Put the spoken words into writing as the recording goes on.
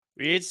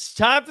It's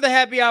time for the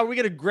happy hour. We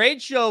got a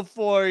great show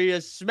for you.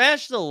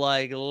 Smash the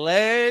like.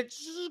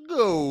 Let's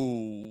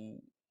go.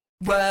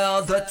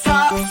 Well, the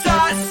top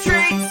side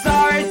streets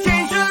are a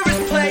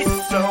dangerous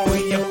place, so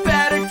you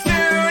better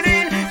tune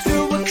in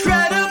to a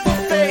credible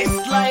face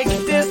like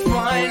this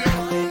one.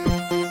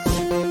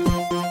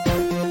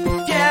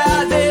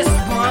 Yeah, this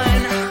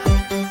one.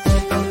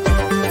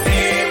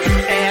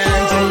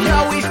 And you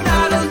know he's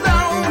not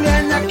alone,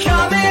 and they're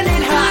coming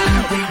in hot.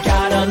 We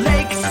got a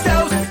Lake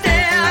So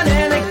Stan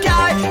and a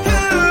guy who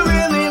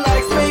really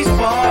likes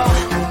baseball.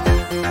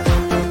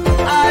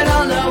 I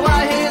don't know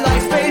why he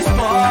likes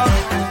baseball.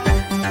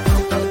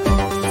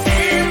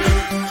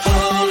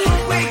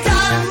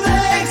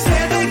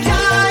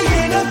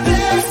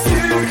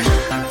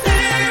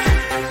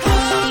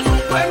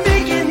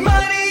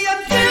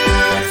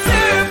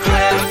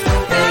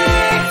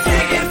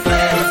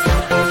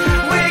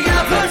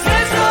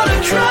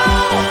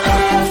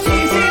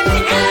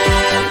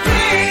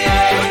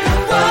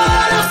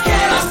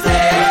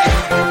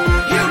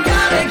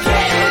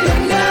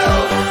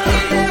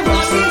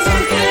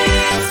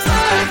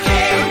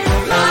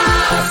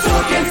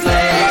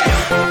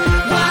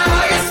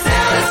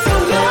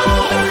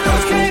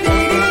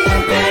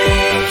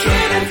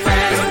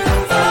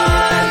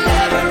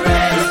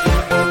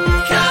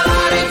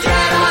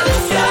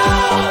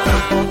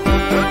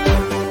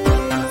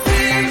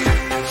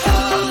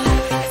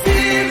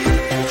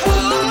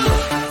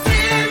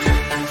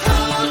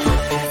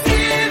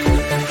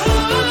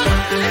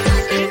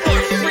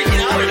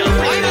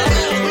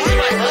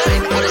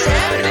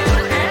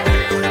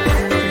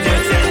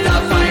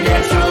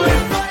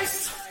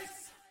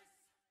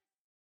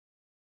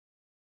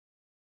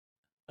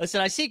 Listen,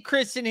 I see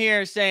Chris in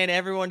here saying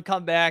everyone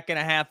come back in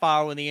a half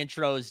hour when the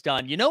intro is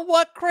done. You know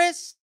what,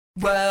 Chris?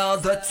 Well,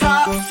 the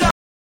top.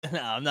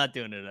 No, I'm not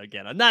doing it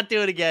again.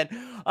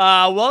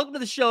 Welcome to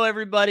the show,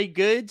 everybody.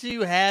 Good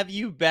to have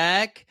you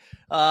back.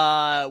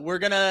 We're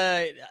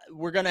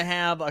gonna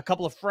have a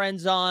couple of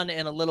friends on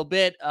in a little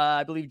bit.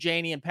 I believe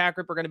Janie and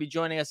Patrick are going to be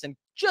joining us in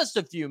just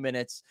a few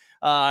minutes.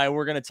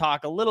 We're going to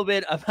talk a little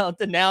bit about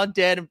the now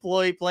dead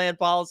employee play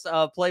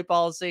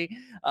policy.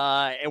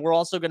 And we're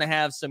also going to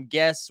have some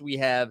guests. We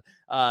have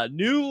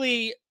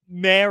newly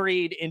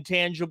married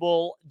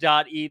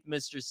intangible.eth.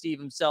 Mr. Steve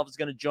himself is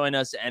going to join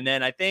us, and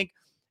then I think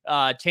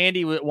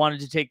Tandy wanted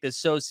to take this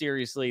so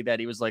seriously that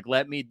he was like,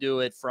 let me do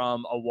it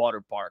from a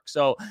water park.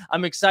 So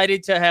I'm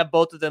excited to have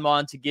both of them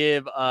on to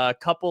give a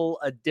couple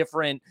of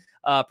different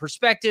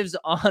perspectives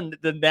on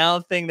the now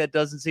thing that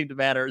doesn't seem to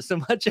matter so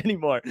much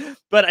anymore.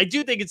 But I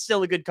do think it's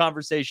still a good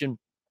conversation.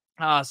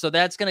 So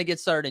that's going to get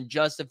started in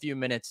just a few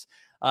minutes.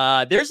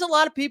 There's a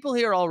lot of people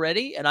here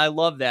already, and I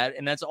love that.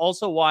 And that's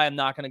also why I'm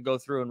not going to go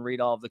through and read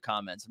all of the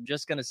comments.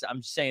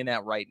 I'm saying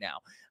that right now.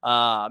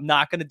 I'm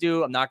not going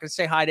to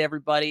say hi to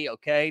everybody.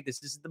 Okay.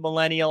 This is the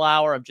millennial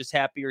hour. I'm just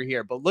happy you're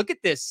here, but look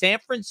at this. San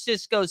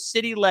Francisco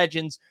City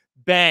Legends,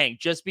 bang,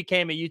 just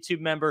became a YouTube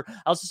member.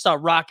 I also saw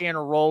Rock and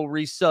Roll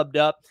resubbed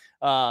up.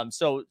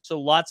 So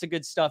lots of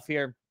good stuff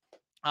here.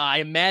 I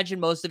imagine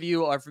most of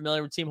you are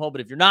familiar with Team Hole,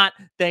 but if you're not,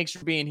 thanks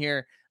for being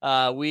here.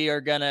 We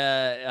are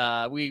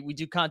gonna we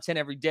do content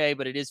every day,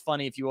 but it is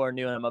funny if you are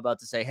new and I'm about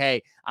to say,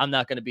 hey, I'm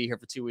not going to be here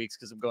for 2 weeks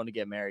because I'm going to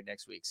get married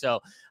next week.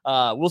 So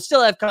we'll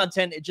still have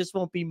content. It just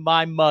won't be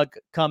my mug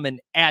coming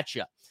at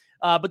you.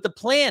 But the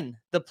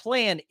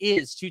plan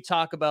is to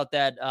talk about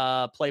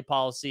that play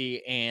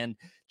policy and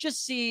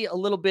just see a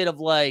little bit of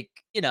like,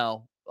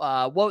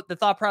 what the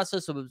thought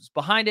process was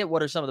behind it.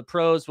 What are some of the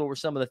pros? What were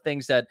some of the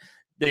things that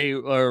they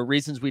are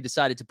reasons we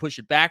decided to push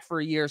it back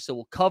for a year. So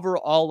we'll cover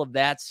all of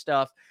that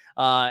stuff.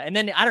 And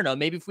then, I don't know,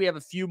 maybe if we have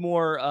a few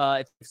more,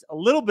 if a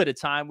little bit of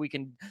time, we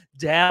can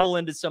dabble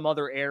into some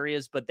other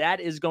areas, but that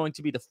is going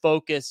to be the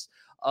focus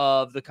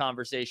of the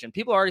conversation.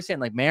 People are already saying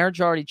like marriage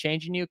already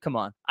changing you. Come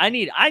on. I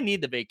need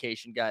the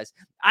vacation, guys.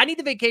 I need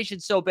the vacation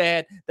so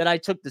bad that I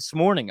took this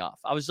morning off.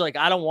 I was like,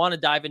 I don't want to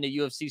dive into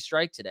UFC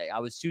Strike today. I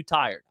was too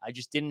tired. I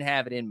just didn't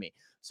have it in me.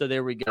 So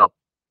there we go.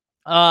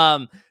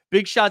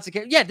 Big shots of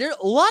there's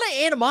a lot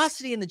of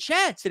animosity in the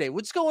chat today.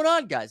 What's going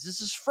on, guys? This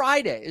is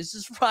Friday. This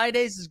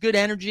is good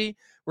energy.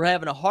 We're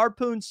having a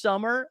harpoon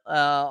summer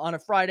on a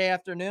Friday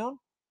afternoon.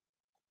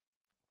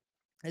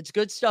 It's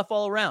good stuff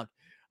all around.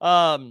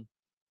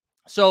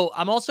 So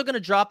I'm also going to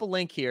drop a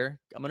link here.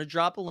 I'm going to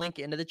drop a link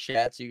into the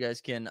chat so you guys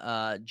can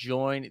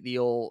join the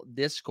old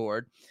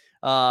Discord.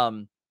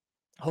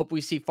 Hope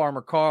we see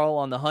Farmer Carl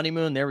on the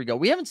honeymoon. There we go.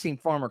 We haven't seen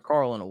Farmer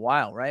Carl in a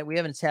while, right? We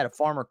haven't had a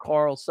Farmer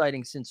Carl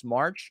sighting since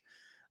March.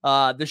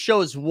 The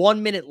show is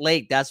 1 minute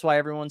late. That's why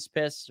everyone's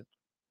pissed.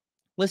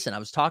 Listen, I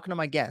was talking to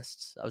my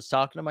guests. I was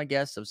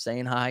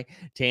saying hi.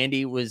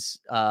 Tandy was,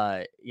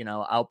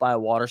 out by a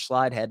water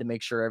slide. Had to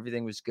make sure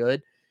everything was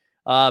good.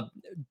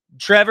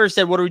 Trevor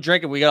said, what are we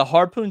drinking? We got a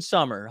Harpoon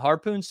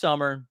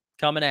Summer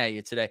coming at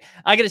you today.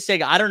 I got to say,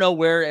 I don't know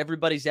where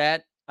everybody's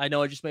at. I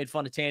know I just made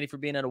fun of Tandy for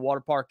being at a water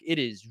park. It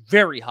is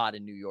very hot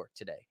in New York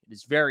today. It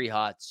is very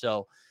hot.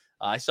 So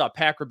I saw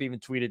Packard even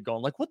tweeted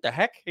going like, what the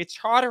heck? It's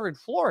hotter in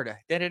Florida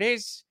than it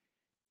is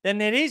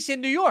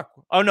in New York.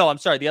 Oh, no, I'm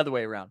sorry. The other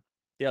way around.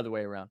 The other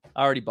way around.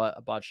 I already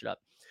botched it up.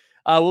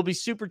 We'll be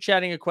super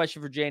chatting a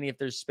question for Janie if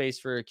there's space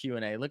for a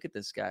Q&A. Look at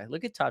this guy.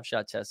 Look at Top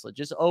Shot Tesla.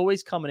 Just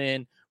always coming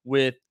in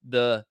with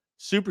the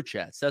super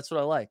chats. That's what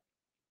I like.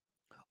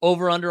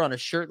 Over under on a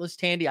shirtless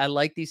Tandy. I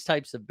like these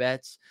types of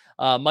bets.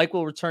 Mike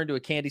will return to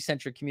a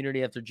candy-centric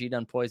community after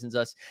G-Dun poisons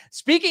us.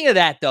 Speaking of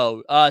that,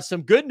 though,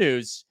 some good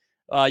news.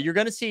 You're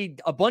going to see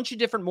a bunch of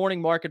different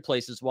morning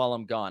marketplaces while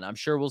I'm gone. I'm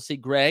sure we'll see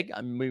Greg.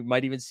 We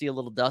might even see a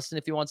little Dustin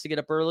if he wants to get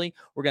up early.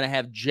 We're going to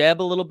have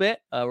Jeb a little bit.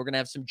 We're going to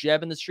have some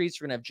Jeb in the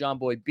streets. We're going to have John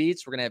Boy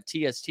Beats. We're going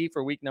to have TST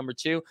for week number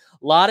 2.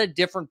 A lot of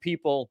different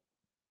people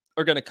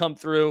are going to come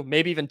through,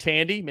 maybe even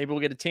Tandy. Maybe we'll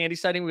get a Tandy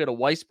sighting. We get a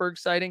Weisberg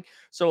sighting.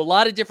 So a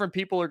lot of different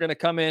people are going to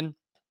come in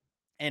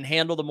and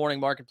handle the morning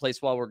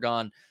marketplace while we're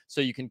gone.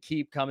 So you can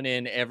keep coming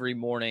in every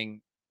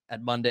morning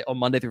at Monday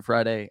through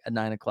Friday at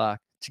 9:00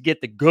 to get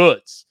the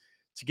goods.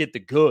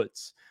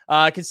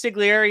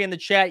 Consigliere in the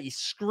chat, he's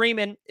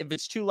screaming. If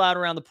it's too loud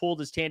around the pool,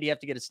 does Tandy have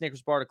to get a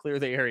Snickers bar to clear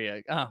the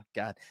area? Oh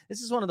God,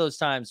 this is one of those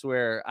times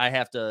where I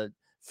have to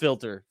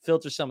filter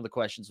some of the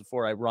questions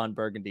before I run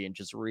Burgundy and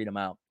just read them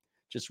out.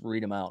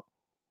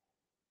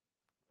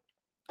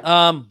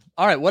 All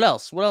right. What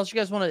else? You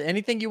guys want to,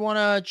 anything you want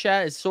to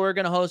chat? Is Sawyer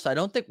going to host? I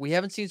don't think we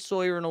haven't seen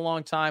Sawyer in a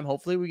long time.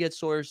 Hopefully we get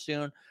Sawyer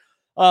soon.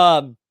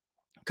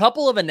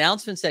 Couple of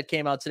announcements that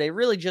came out today,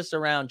 really just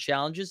around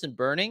challenges and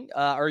burning.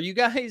 Are you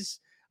guys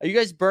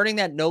burning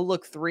that no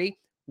look 3?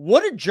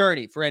 What a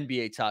journey for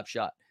NBA Top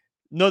Shot.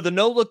 No, the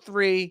no look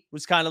 3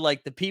 was kind of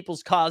like the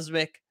people's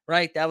cosmic,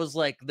 right? That was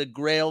like the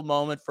grail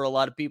moment for a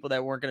lot of people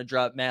that weren't going to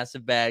drop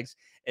massive bags.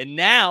 And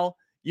now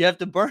you have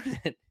to burn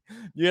it.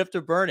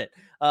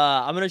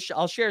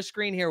 I'll share a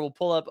screen here. We'll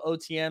pull up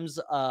OTM's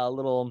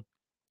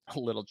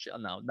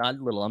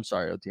I'm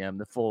sorry, OTM,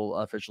 the full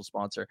official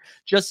sponsor,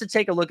 just to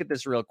take a look at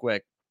this real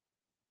quick.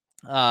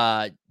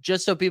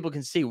 Just so people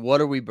can see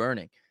what are we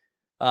burning.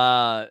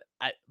 I'm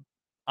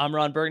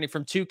Ron Burgundy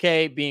from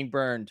 2K being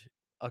burned.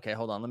 Okay,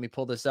 hold on. Let me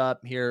pull this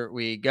up. Here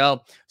we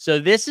go. So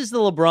this is the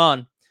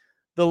LeBron.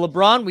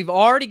 We've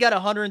already got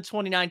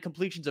 129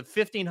 completions of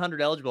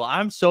 1,500 eligible.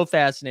 I'm so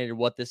fascinated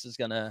what this is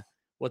gonna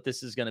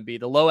be.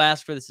 The low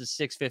ask for this is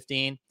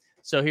 615.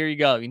 So here you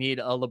go. You need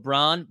a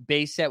LeBron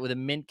base set with a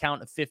mint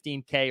count of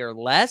 15K or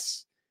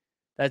less.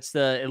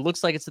 It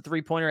looks like it's a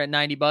 3-pointer at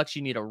 $90.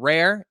 You need a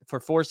rare for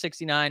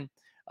 $469,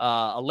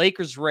 a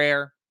Lakers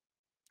rare,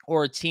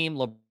 or a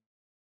team.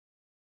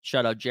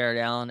 Shout out Jared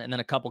Allen, and then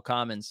a couple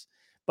commons.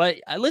 But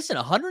listen,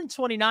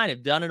 129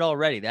 have done it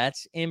already.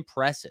 That's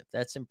impressive.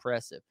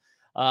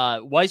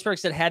 Weisberg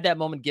said, had that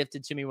moment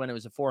gifted to me when it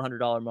was a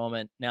 $400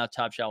 moment. Now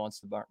Top Shot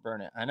wants to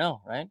burn it. I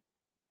know, right?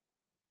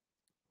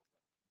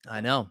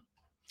 I know.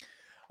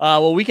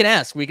 Well, we can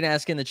ask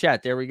in the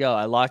chat. There we go.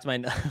 I locked my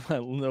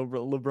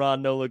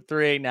LeBron no look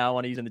 3. Now I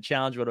want to use in the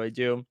challenge. What do I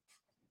do?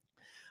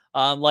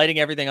 Lighting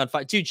everything on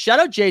fire. Dude, shout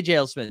out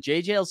JJL Smith.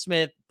 JJL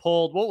Smith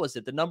pulled, what was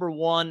it? The number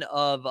 1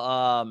 of,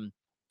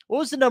 what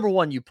was the number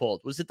 1 you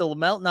pulled? Was it the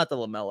LaMelo? Not the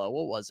LaMelo.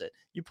 What was it?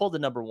 You pulled the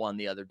number 1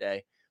 the other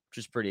day, which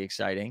was pretty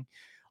exciting.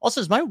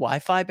 Also, is my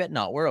Wi-Fi bet?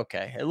 No, we're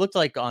okay. It looked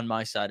like on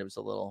my side it was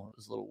a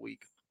little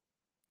weak.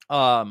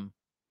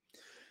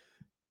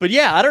 But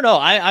yeah, I don't know.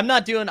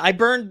 I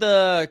burned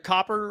the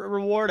copper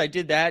reward. I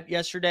did that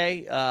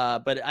yesterday.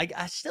 But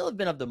I still have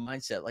been of the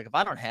mindset, like if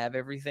I don't have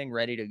everything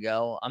ready to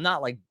go, I'm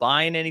not like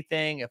buying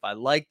anything. If I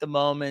like the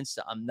moments,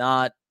 I'm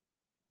not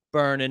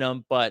burning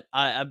them. But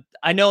I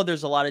know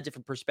there's a lot of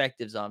different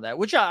perspectives on that,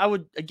 which I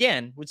would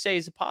say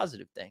is a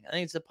positive thing. I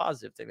think it's a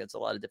positive thing. That's a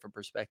lot of different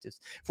perspectives.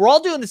 If we're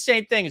all doing the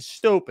same thing, it's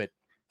stupid.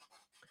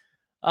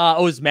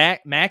 It was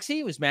Maxi.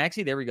 It was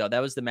Maxi. There we go.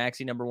 That was the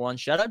Maxi number 1.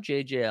 Shout out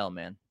JJL,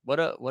 man. What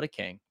a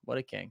king.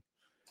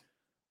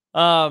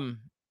 I'll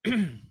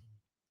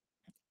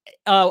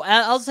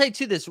say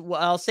this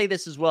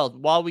as well.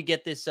 While we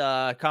get this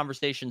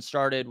conversation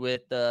started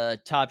with the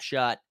Top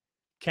Shot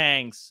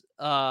Kangs,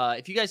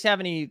 if you guys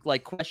have any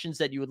like questions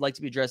that you would like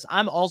to be addressed,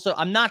 I'm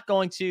not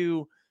going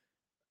to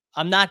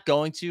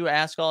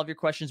ask all of your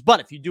questions, but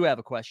if you do have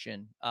a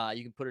question,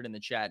 you can put it in the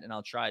chat and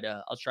I'll try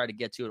to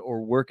get to it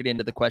or work it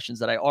into the questions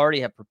that I already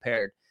have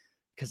prepared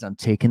because I'm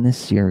taking this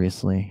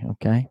seriously.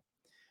 Okay.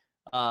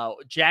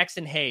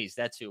 Jackson Hayes,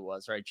 that's who it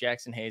was, right?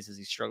 Jackson Hayes, as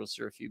he struggles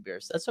through a few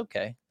beers. That's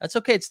okay.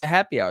 It's the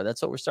happy hour.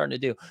 That's what we're starting to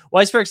do.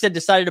 Weisberg said,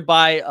 decided to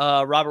buy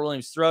Robert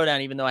Williams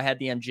Throwdown, even though I had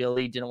the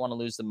MGLE, didn't want to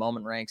lose the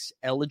moment ranks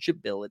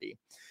eligibility.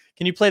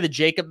 Can you play the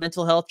Jacob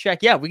mental health check?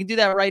 Yeah, we can do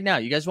that right now.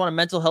 You guys want a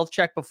mental health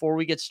check before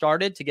we get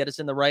started to get us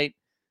in the right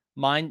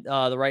mind,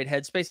 the right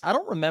headspace? I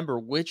don't remember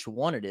which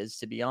one it is,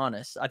 to be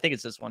honest. I think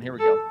it's this one. Here we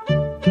go.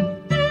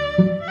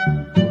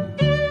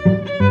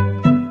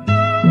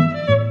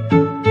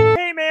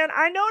 Hey, man,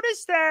 I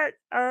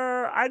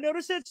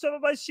noticed that some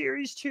of my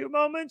Series 2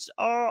 moments,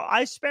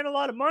 I spent a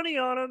lot of money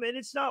on them, and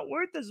it's not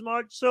worth as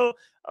much. So,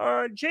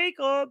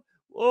 Jacob,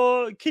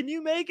 can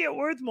you make it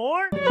worth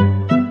more?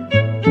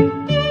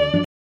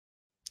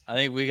 I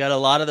think we got a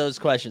lot of those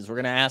questions. We're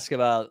going to ask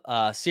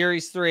about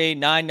Series 3,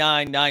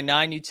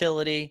 9999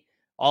 utility,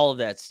 all of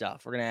that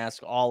stuff. We're going to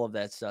ask all of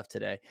that stuff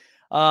today.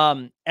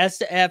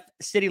 SF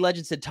City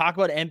Legend said, talk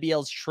about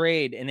NBL's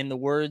trade. And in the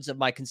words of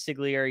my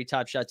consigliere,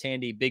 Top Shot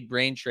Tandy, big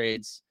brain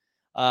trades.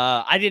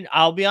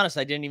 I'll be honest,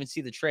 I didn't even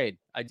see the trade.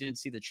 I didn't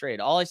see the trade.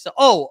 All I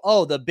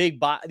saw, the big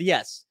buy.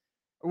 Yes.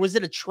 Or was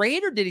it a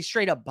trade or did he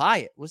straight up buy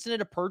it? Wasn't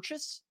it a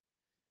purchase?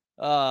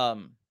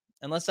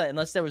 Unless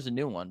there was a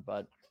new one,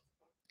 but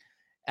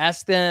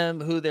ask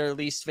them who their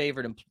least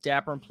favorite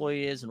Dapper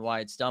employee is and why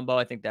it's Dumbo.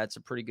 I think that's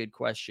a pretty good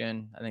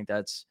question. I think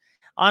that's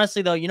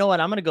honestly though, you know what?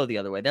 I'm going to go the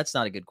other way. That's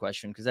not a good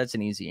question because that's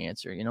an easy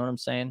answer. You know what I'm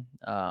saying?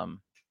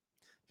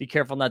 Be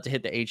careful not to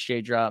hit the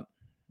HJ drop.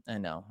 I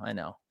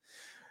know.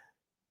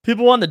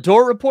 People want the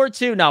Dort report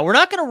too. Now we're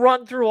not going to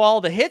run through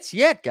all the hits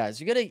yet, guys.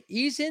 You got to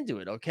ease into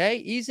it. Okay.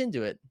 Ease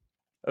into it.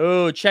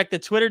 Oh, check the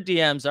Twitter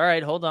DMs. All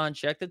right. Hold on.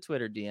 Check the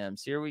Twitter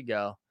DMs. Here we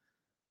go.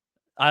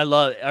 I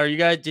love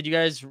it. Did you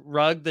guys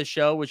rug the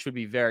show, which would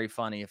be very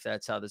funny if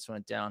that's how this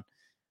went down.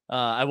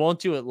 I won't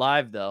do it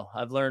live though.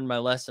 I've learned my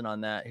lesson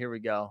on that. Here we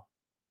go.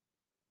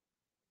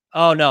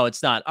 Oh no,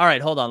 it's not. All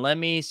right, hold on. Let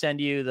me send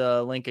you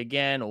the link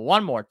again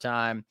one more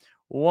time.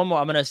 I'm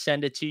going to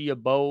send it to you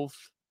both.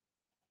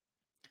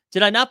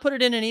 Did I not put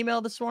it in an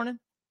email this morning?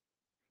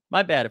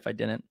 My bad if I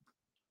didn't.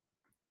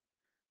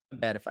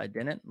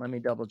 Let me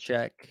double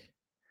check.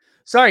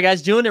 Sorry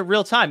guys, doing it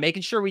real time,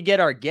 making sure we get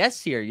our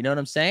guests here. You know what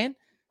I'm saying?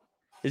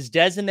 Is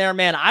Dez in there,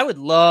 man? I would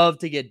love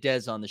to get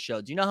Dez on the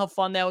show. Do you know how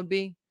fun that would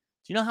be? Do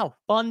you know how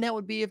fun that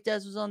would be if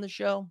Dez was on the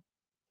show?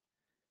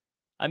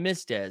 I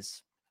miss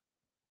Dez.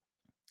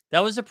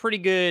 That was a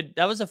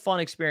fun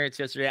experience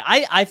yesterday.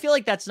 I feel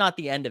like that's not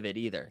the end of it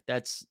either.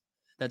 That's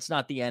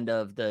not the end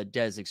of the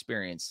Dez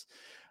experience.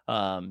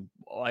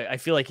 I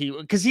feel like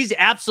because he's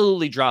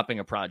absolutely dropping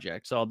a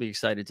project. So I'll be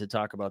excited to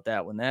talk about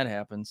that when that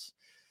happens.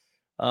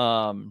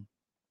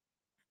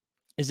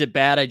 Is it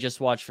bad? I just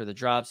watched for the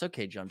drops.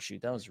 Okay, Jump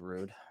Shoot. That was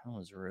rude.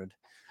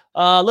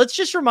 Let's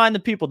just remind the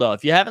people though,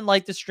 if you haven't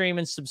liked the stream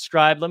and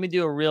subscribed, let me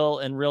do a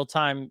real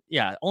time.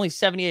 Yeah, only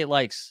 78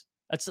 likes.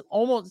 It's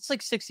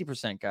like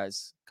 60%,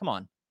 guys. Come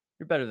on.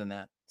 You're better than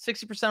that.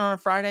 60% on a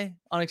Friday?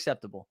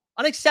 Unacceptable.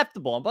 I'm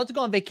about to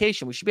go on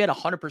vacation. We should be at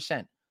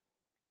 100%.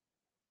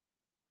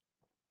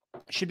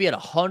 Should be at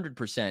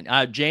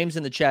 100%. James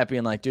in the chat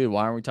being like, dude,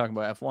 why aren't we talking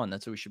about F1?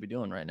 That's what we should be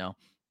doing right now.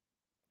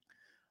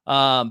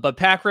 But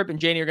Pack Rip and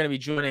Janie are going to be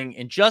joining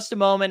in just a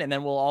moment. And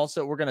then we're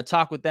going to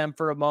talk with them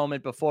for a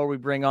moment before we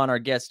bring on our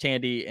guests,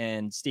 Tandy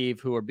and Steve,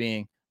 who are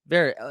being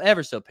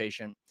ever so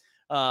patient.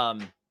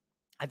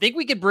 I think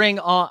we could bring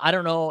on, I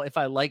don't know if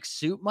I like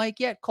suit Mike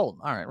yet. Colton.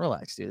 All right,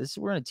 relax, dude.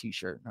 We're in a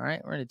t-shirt. All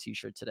right. We're in a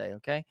t-shirt today.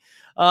 Okay.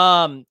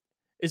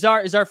 Is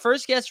our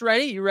first guest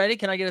ready? You ready?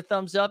 Can I get a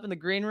thumbs up in the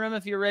green room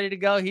if you're ready to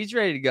go? He's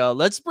ready to go.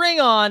 Let's bring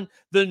on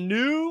the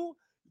new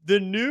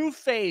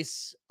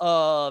face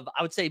of,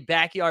 I would say,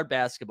 backyard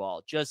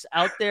basketball. Just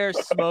out there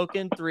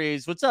smoking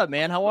threes. What's up,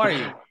 man? How are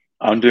you?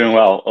 I'm doing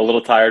well. A little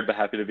tired, but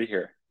happy to be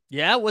here.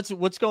 Yeah,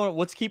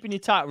 what's keeping you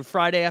tired?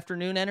 Friday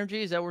afternoon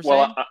energy? Is that what we're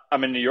saying? Well,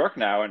 I'm in New York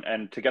now,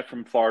 and to get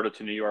from Florida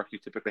to New York, you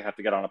typically have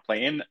to get on a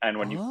plane. And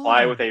when you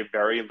fly with a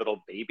very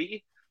little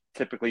baby,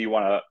 typically you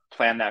want to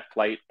plan that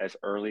flight as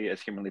early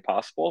as humanly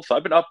possible. So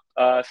I've been up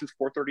since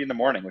 4:30 in the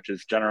morning, which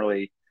is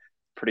generally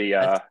pretty.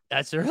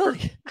 That's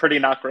early. Pretty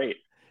not great.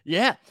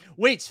 Yeah.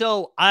 Wait,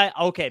 so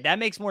that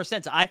makes more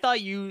sense. I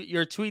thought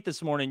your tweet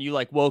this morning, you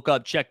like woke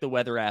up, checked the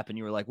weather app, and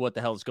you were like, what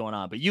the hell is going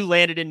on? But you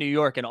landed in New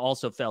York and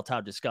also felt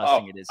how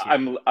disgusting it is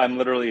here. I'm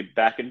literally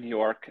back in New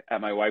York at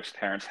my wife's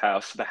parents'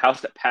 house, the house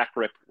that Pack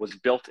Rip was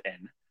built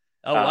in.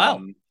 Oh, wow.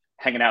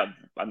 Hanging out.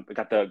 I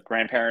got the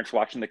grandparents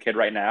watching the kid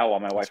right now while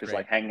my wife is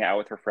like hanging out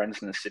with her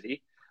friends in the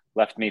city.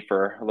 Left me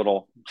for a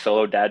little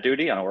solo dad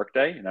duty on a work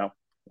day. You know,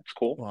 it's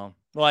cool.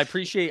 Well, I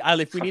appreciate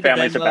if we need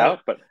family's to Venmo,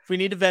 about, but if we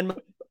need to Venmo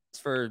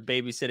for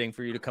babysitting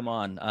for you to come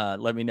on,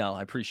 let me know.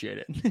 I appreciate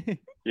it.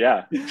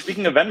 Yeah.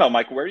 Speaking of Venmo,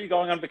 Mike, where are you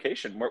going on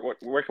vacation?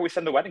 Where can we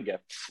send the wedding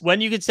gifts? When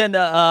you can send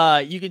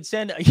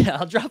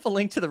I'll drop a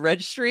link to the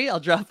registry. I'll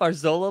drop our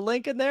Zola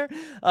link in there.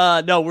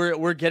 No,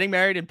 we're getting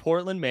married in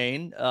Portland,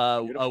 Maine,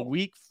 a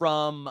week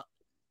from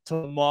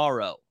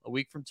tomorrow.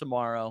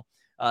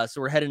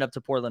 So we're heading up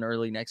to Portland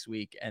early next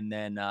week. And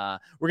then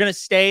we're going to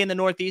stay in the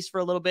Northeast for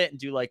a little bit and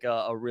do like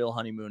a real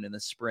honeymoon in the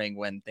spring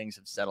when things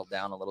have settled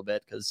down a little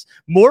bit, because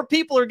more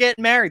people are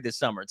getting married this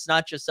summer. It's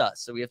not just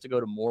us. So we have to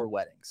go to more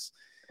weddings.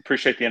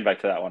 Appreciate the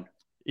invite to that one.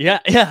 Yeah,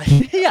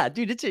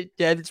 dude.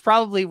 It's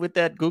probably with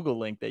that Google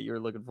link that you're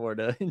looking forward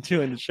to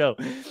doing the show.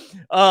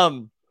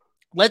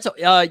 Let's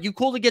you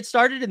cool to get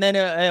started, and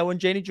then when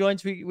Janie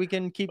joins, we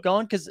can keep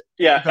going. Because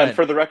and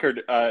for the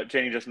record,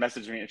 Janie just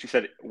messaged me and she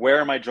said, "Where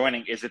am I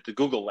joining? Is it the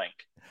Google link?"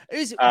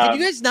 Did you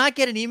guys not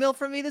get an email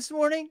from me this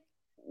morning?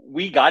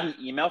 We got an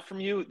email from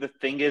you. The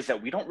thing is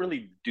that we don't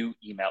really do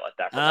email at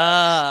that.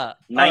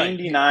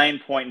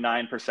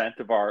 99.9%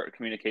 of our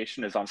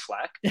communication is on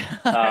Slack.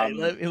 I'll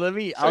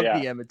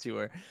DM it to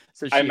her.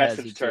 So I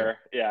messaged her.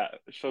 Yeah,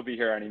 she'll be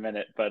here any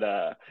minute.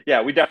 But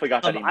we definitely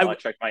got that email. I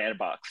checked my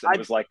inbox. And it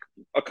was like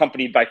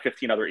accompanied by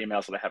 15 other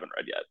emails that I haven't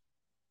read yet.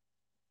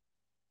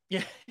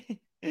 Yeah.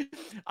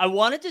 I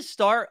wanted to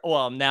start.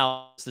 Well,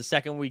 now it's the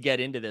second we get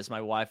into this, my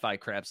Wi-Fi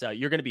craps out.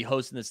 You're going to be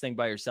hosting this thing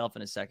by yourself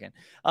in a second.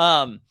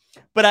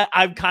 But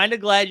I'm kind of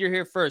glad you're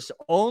here first,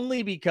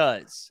 only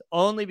because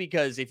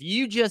if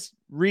you just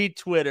read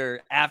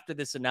Twitter after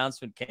this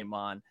announcement came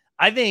on,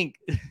 I think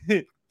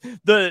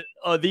the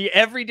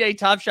everyday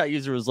Top Shot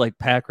user was like,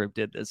 Pack Rip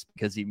did this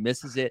because he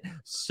misses it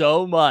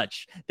so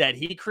much that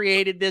he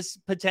created this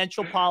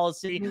potential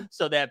policy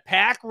so that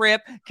Pack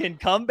Rip can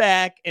come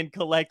back and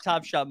collect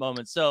Top Shot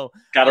moments. So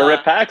gotta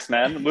rip packs,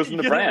 man. Losing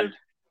the brand.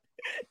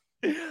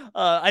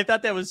 I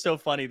thought that was so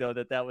funny though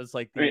that was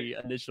like the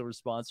initial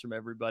response from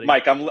everybody.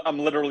 Mike, I'm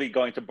literally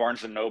going to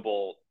Barnes and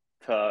Noble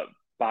to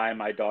buy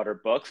my daughter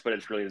books, but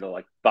it's really to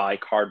like buy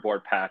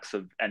cardboard packs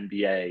of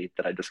NBA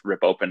that I just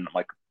rip open. I'm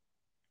like,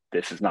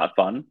 this is not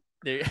fun.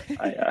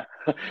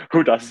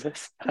 Who does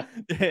this?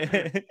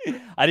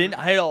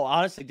 I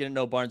honestly didn't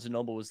know Barnes and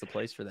Noble was the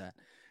place for that.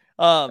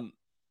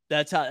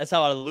 That's how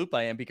out of the loop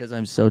I am because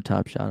I'm so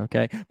Top Shot.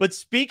 Okay. But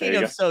speaking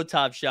of so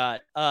Top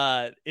Shot,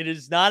 it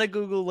is not a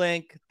Google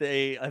link.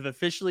 They have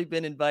officially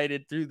been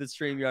invited through the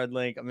StreamYard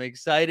link. I'm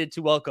excited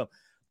to welcome.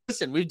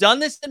 Listen, we've done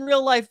this in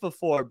real life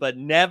before, but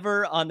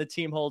never on the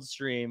Team Hold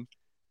stream.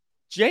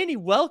 Janie,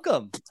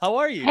 welcome. How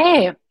are you?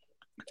 Hey,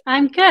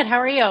 I'm good. How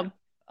are you?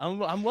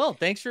 I'm well.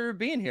 Thanks for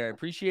being here. I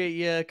appreciate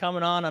you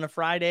coming on a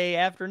Friday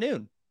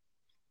afternoon.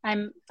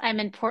 I'm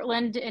in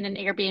Portland in an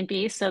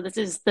Airbnb, so this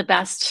is the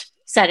best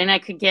setting I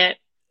could get,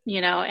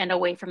 and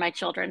away from my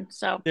children.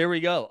 So there we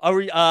go. Are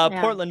we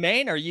Portland,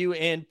 Maine? Are you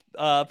in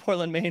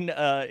Portland, Maine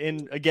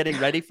in getting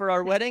ready for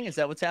our wedding? Is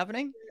that what's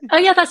happening? Oh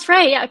yeah, that's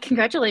right. Yeah,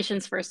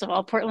 congratulations. First of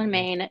all, Portland,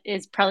 Maine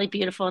is probably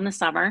beautiful in the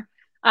summer.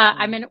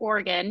 I'm in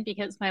Oregon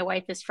because my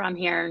wife is from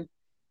here,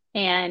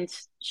 and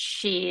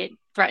she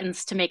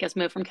threatens to make us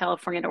move from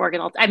California to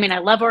Oregon. I mean, I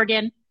love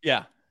Oregon.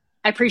 Yeah.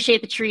 I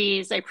appreciate the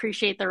trees. I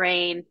appreciate the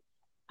rain.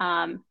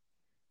 But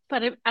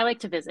I like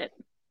to visit.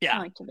 Yeah. I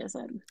like to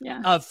visit.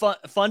 Yeah.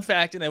 Fun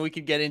fact, and then we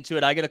could get into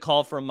it. I got a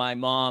call from my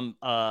mom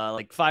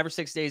like 5 or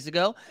 6 days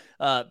ago.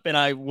 And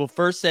I will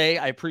first say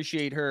I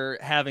appreciate her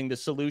having the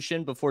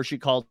solution before she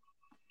called,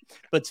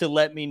 but to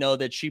let me know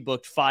that she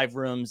booked 5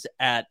 rooms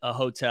at a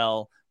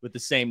hotel with the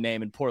same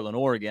name in Portland,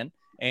 Oregon,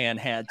 and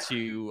had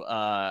to,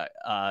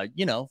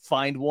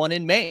 find one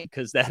in Maine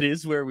because that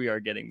is where we are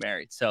getting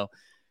married. So,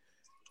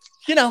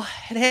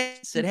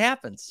 it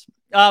happens.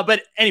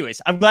 But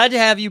anyways, I'm glad to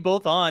have you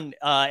both on.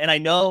 And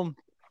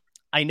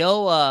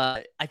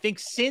I think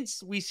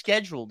since we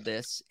scheduled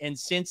this and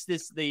since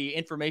the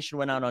information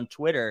went out on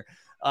Twitter,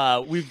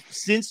 we've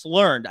since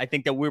learned, I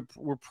think that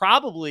we're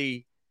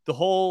probably the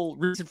whole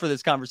reason for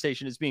this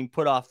conversation is being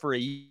put off for a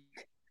year.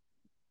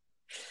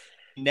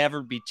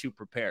 Never be too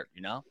prepared,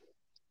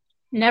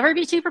 Never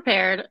be too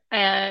prepared.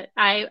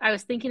 I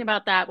was thinking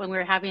about that when we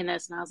were having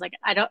this, and I was like,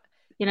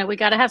 we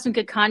got to have some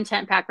good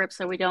content, Pack Rip,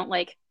 so we don't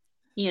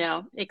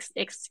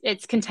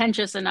it's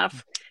contentious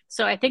enough.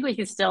 So I think we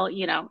can still,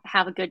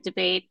 have a good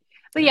debate.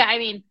 But yeah, I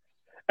mean,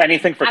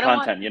 anything for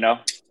content,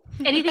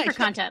 anything for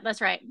content.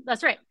 That's right.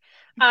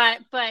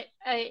 But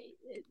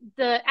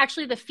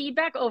the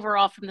feedback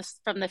overall from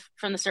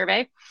the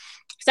survey,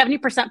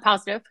 70%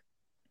 positive.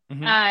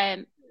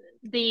 Mm-hmm.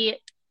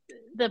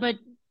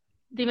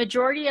 The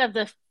majority of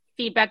the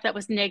feedback that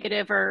was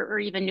negative or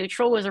even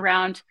neutral was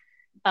around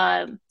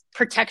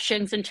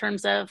protections in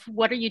terms of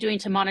what are you doing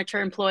to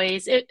monitor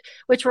employees,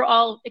 which were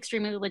all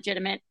extremely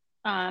legitimate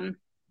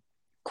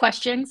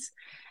questions.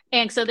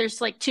 And so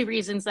there's like 2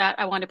 reasons that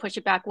I want to push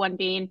it back. One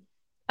being,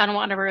 I don't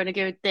want to ruin a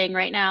good thing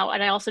right now.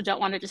 And I also don't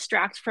want to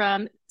distract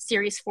from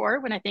Series 4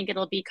 when I think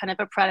it'll be kind of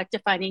a product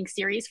defining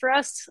series for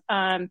us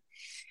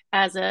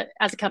as a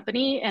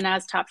company and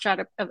as Top Shot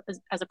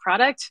as a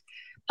product.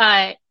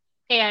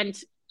 And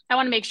I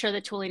want to make sure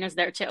the tooling is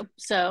there too.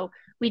 So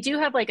we do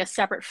have like a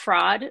separate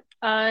fraud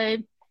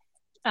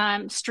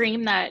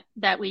stream that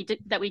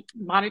we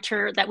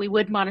monitor, that we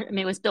would monitor. I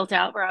mean, it was built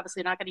out. We're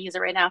obviously not going to use it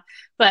right now,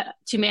 but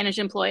to manage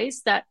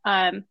employees, that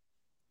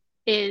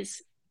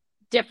is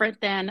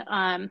different than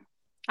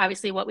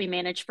obviously what we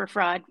manage for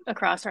fraud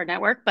across our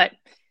network. But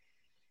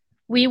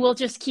we will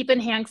just keep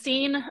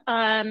enhancing,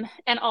 and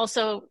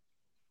also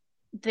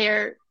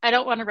I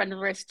don't want to run the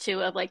risk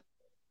too of like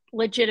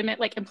legitimate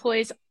like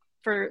employees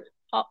for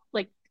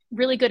like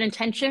really good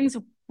intentions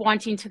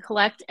wanting to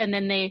collect, and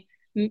then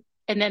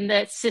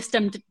the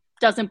system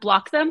doesn't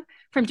block them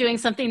from doing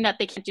something that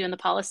they can't do in the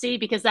policy,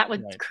 because that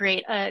would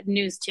create a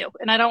news too.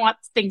 And I don't want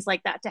things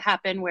like that to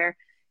happen where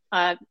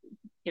there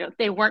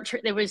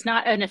was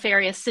not a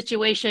nefarious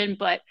situation,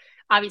 but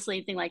obviously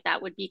anything like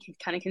that would be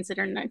kind of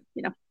considered,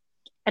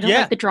 I don't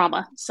like the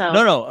drama. So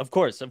no, of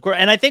course.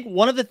 And I think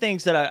one of the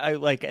things that I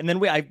like, and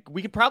then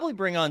we could probably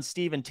bring on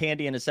Steve and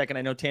Tandy in a second.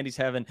 I know Tandy's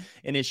having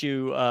an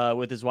issue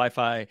with his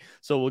Wi-Fi,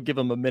 so we'll give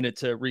him a minute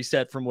to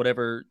reset from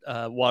whatever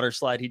water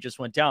slide he just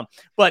went down.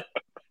 But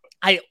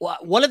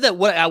One of the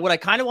what I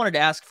kind of wanted to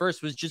ask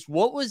first was just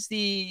what was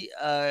the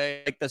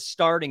like the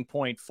starting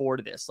point for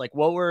this? Like,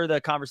 what were the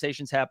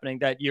conversations happening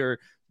that you're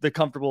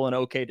comfortable and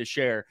okay to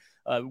share?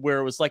 Where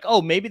it was like,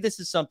 oh, maybe this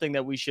is something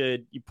that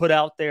you put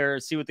out there,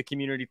 see what the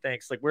community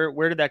thinks. Like,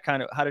 where did that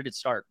how did it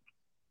start?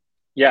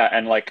 Yeah,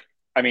 and like,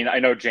 I mean, I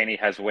know Janie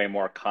has way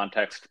more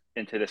context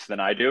into this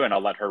than I do, and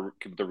I'll let her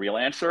give the real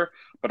answer.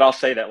 But I'll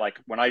say that like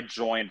when I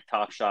joined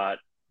Top Shot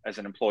as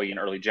an employee in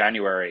early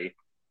January,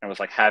 and was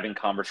like having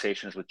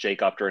conversations with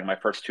Jacob during my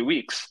first 2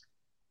 weeks,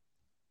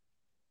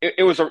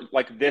 it was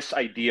like this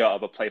idea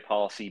of a play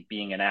policy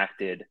being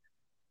enacted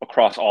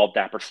across all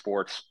Dapper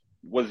Sports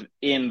was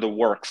in the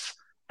works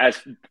as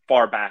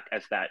far back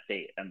as that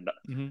date. And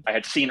I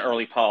had seen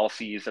early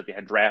policies that they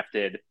had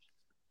drafted.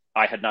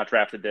 I had not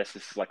drafted this.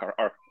 This is like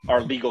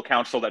our legal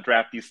counsel that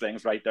draft these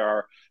things, right?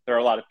 There are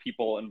a lot of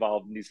people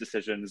involved in these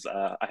decisions.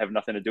 I have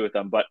nothing to do with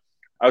them, but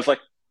I was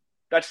like,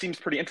 that seems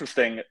pretty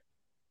interesting.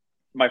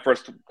 My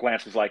first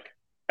glance was like,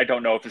 I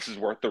don't know if this is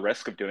worth the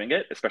risk of doing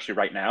it, especially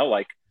right now.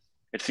 Like,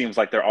 it seems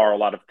like there are a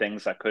lot of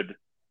things that could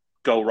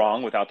go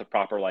wrong without the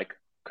proper like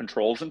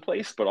controls in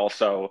place, but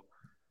also,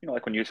 you know,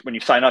 like when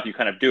you sign up, you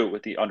kind of do it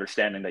with the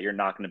understanding that you're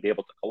not going to be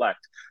able to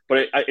collect.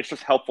 But it's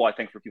just helpful, I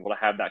think, for people to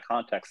have that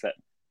context that,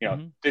 you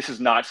know, this is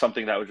not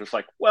something that was just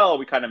like, well,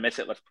 we kind of miss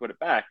it, let's put it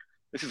back.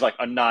 This is like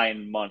a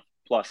 9-month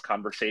plus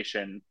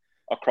conversation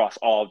across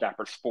all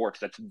Dapper Sports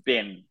that's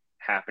been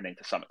happening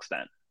to some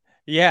extent.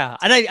 Yeah.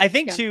 And I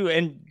think too,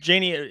 and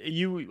Janie,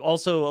 you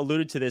also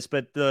alluded to this,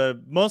 but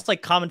the most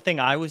like common thing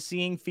I was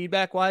seeing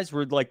feedback wise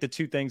were like the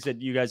two things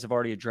that you guys have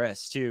already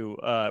addressed too,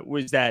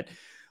 was that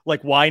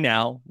like, why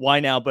now,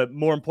 but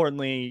more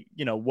importantly,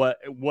 you know,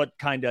 what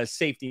kind of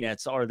safety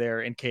nets are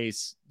there in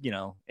case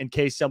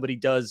somebody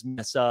does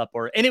mess up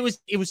and it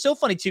was so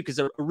funny too, because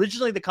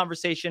originally the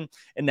conversation,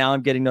 and now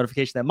I'm getting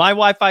notification that my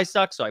Wi-Fi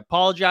sucks. So I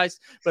apologize,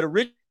 but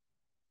originally,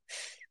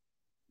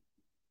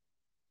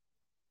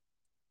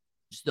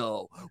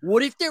 though,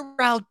 what if they're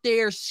out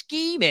there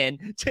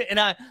scheming and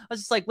I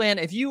was just like, man,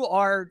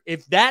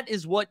 if that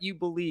is what you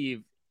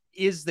believe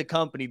is the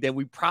company, then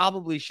we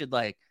probably should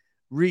like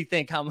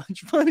rethink how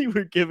much money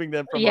we're giving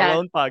them from our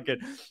own pocket.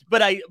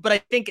 But I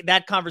think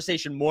that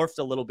conversation morphed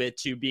a little bit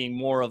to being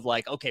more of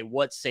like, okay,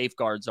 what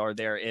safeguards are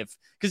there?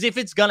 Because if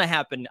it's gonna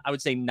happen, I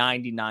would say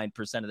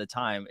 99% of the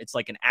time it's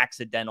like an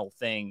accidental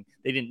thing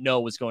they didn't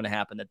know was going to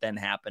happen that then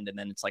happened, and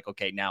then it's like,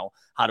 okay, now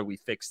how do we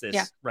fix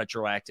this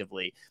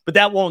retroactively? But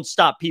that won't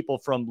stop people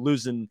from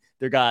losing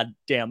their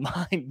goddamn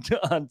mind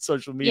on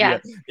social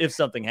media if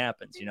something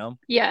happens, you know?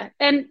 Yeah,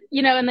 and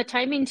you know, and the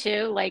timing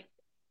too, like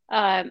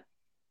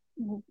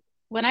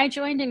when I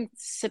joined in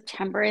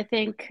September, I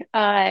think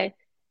the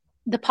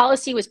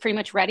policy was pretty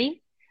much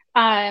ready.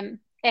 And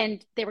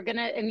they were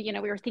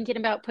we were thinking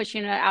about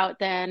pushing it out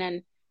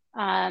then.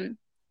 And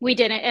we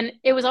didn't. And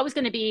it was always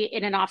going to be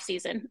in an off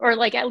season, or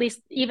like at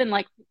least even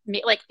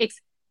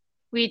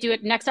we do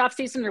it next off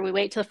season, or we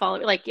wait till the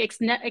following. Like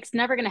it's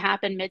never going to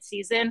happen mid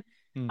season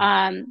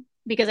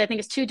because I think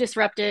it's too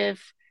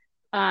disruptive.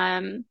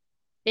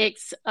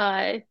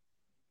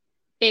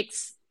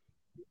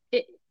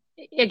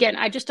 Again,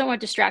 I just don't want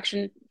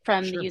distraction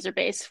from the user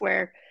base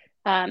where,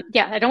 I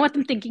don't want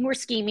them thinking we're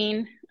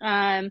scheming.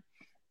 And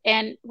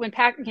when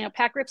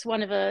PackRip's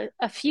one of a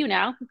few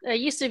now. It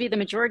used to be the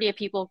majority of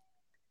people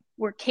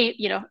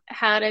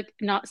had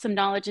some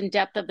knowledge and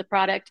depth of the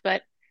product,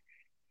 but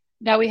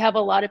now we have a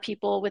lot of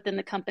people within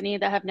the company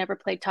that have never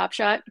played Top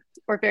Shot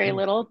or very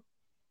little.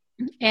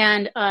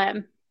 And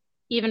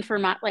even for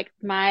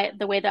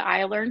the way that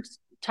I learned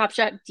Top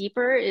Shot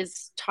deeper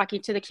is talking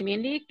to the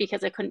community,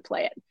 because I couldn't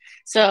play it.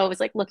 So it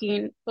was like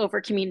looking over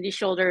community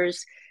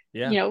shoulders,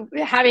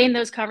 having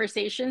those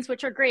conversations,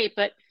 which are great.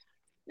 But,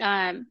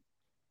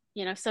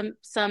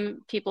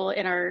 some people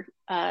in our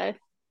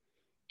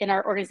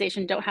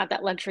organization don't have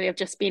that luxury of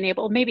just being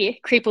able, maybe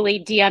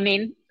creepily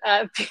DMing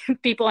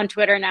people on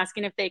Twitter and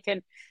asking if they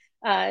can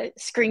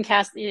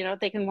screencast,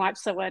 they can watch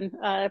someone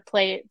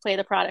play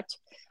the product.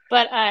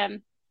 But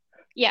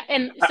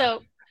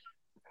so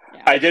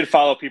yeah. I did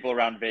follow people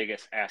around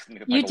Vegas asking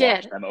if I could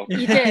watch them open.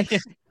 You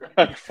did.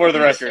 For the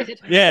record.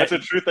 Yeah. That's a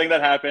true thing that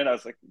happened. I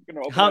was like,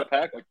 open that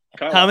pack?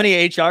 How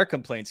many HR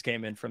complaints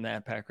came in from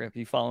that, PackRip?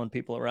 You following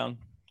people around?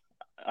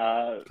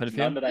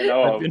 None that I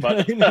know of,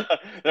 but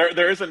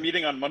there is a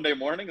meeting on Monday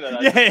morning that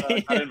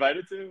I got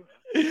invited to.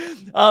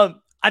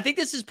 I think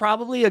this is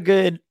probably a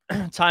good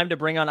time to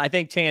bring on. I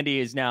think Tandy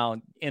is now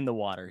in the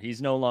water.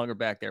 He's no longer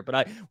back there,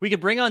 but we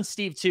could bring on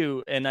Steve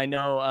too. And I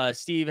know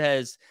Steve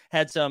has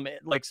had some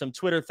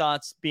Twitter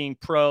thoughts being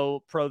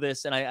pro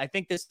this. And I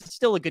think this is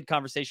still a good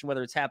conversation,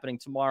 whether it's happening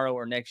tomorrow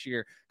or next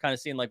year, kind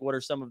of seeing like, what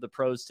are some of the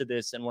pros to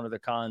this and what are the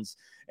cons?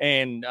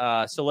 And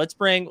so let's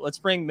bring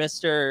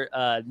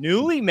Mr.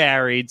 Newly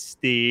married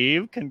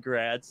Steve.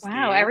 Congrats.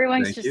 Wow. Steve.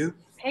 Everyone's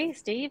Hey,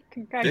 Steve!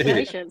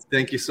 Congratulations.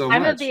 Thank you so much.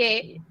 I'm at the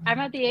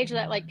age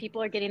that like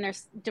people are getting their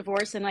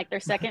divorce in like their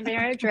second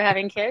marriage or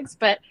having kids,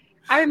 but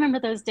I remember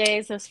those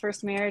days, those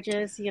first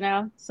marriages.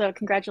 So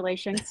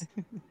congratulations.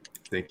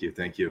 Thank you.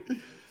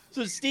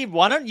 So Steve,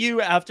 why don't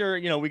you, after,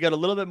 we got a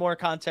little bit more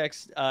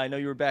context. I know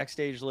you were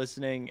backstage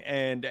listening,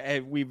 and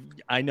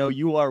I know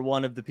you are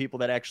one of the people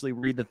that actually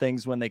read the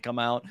things when they come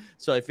out.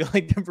 So I feel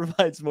like that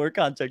provides more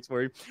context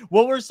for you.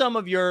 What were some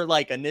of your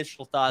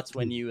initial thoughts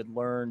when you had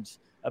learned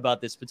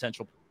about this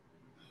potential?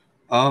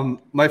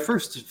 My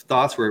first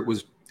thoughts were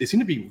they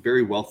seemed to be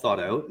very well thought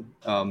out.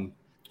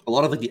 A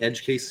lot of the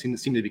edge case seemed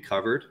to be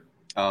covered.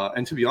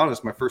 And to be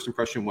honest, my first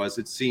impression was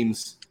it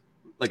seems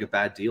like a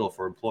bad deal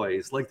for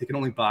employees. Like they can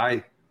only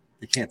buy,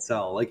 they can't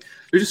sell. Like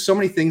there's just so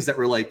many things that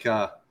were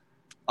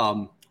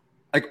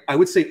I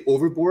would say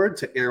overboard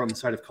to err on the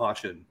side of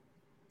caution.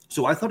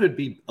 So I thought it'd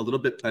be a little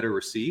bit better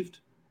received.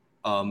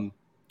 But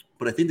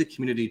I think the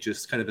community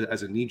just kind of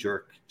as a knee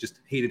jerk just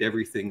hated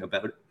everything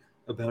about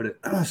it.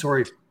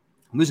 Sorry,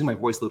 I'm losing my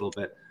voice a little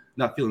bit,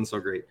 not feeling so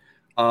great.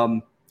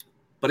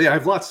 But yeah, I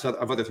have lots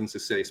of other things to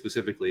say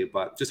specifically,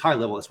 but just high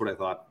level, that's what I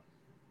thought.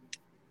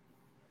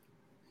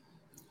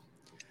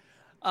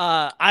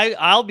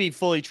 I'll be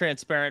fully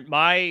transparent.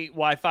 My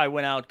Wi-Fi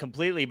went out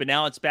completely, but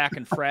now it's back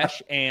and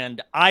fresh. And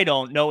I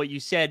don't know what you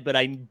said, but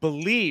I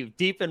believe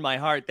deep in my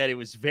heart that it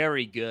was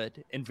very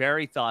good and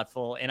very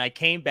thoughtful. And I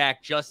came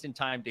back just in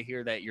time to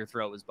hear that your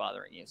throat was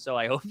bothering you. So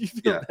I hope you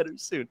feel better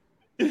soon.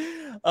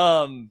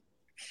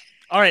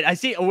 All right. I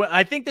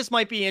think this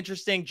might be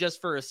interesting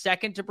just for a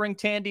second to bring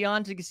Tandy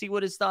on to see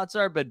what his thoughts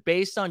are. But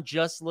based on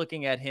just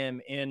looking at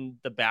him in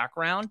the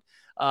background,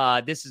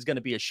 this is going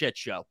to be a shit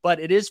show. But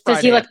it is Friday.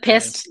 Does he look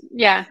pissed?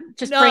 Yeah.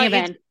 Just bring him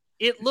in.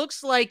 It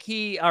looks like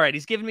all right.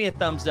 He's giving me a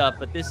thumbs up,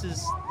 but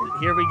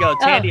here we go.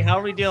 Tandy, how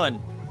are we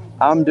doing?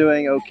 I'm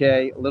doing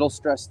okay. A little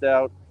stressed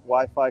out.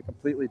 Wi-Fi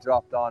completely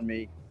dropped on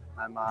me.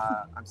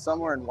 I'm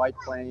somewhere in White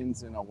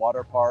Plains in a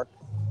water park,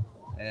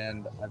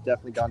 and I've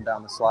definitely gone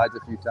down the slides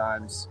a few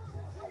times.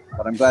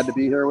 But I'm glad to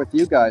be here with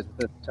you guys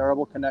with a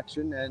terrible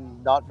connection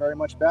and not very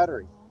much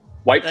battery.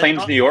 White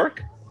Plains, New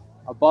York?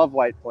 Above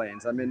White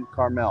Plains. I'm in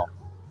Carmel.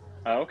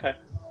 Oh, okay.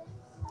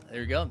 There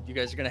you go. You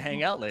guys are going to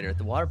hang out later at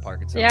the water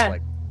park, it sounds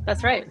like.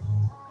 That's right.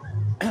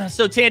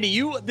 So,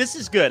 Tandy, this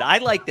is good. I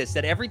like this,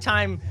 that every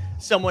time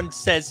someone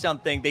says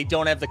something, they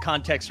don't have the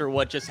context for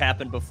what just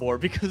happened before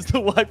because the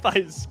Wi-Fi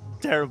is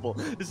terrible.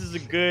 This is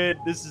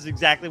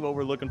exactly what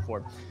we're looking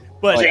for.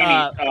 But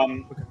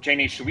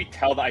Janie, should we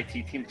tell the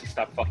IT team to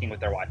stop fucking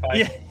with their Wi-Fi?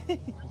 Yeah.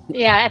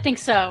 Yeah, I think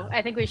so.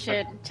 I think we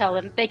should tell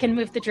them they can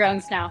move the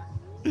drones now.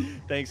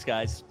 Thanks,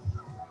 guys.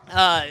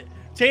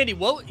 Tandy,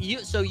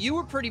 you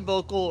were pretty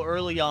vocal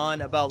early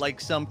on about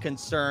some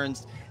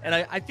concerns, and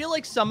I feel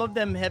like some of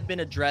them have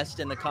been addressed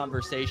in the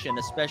conversation,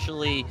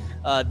 especially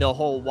the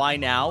whole why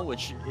now,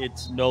 which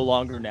it's no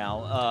longer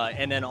now,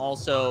 and then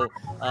also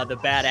the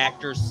bad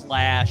actors /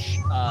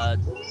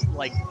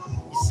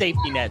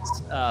 safety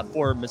nets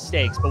for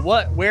mistakes. But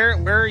where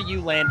are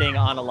you landing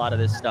on a lot of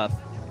this stuff?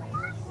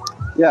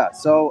 Yeah,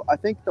 so I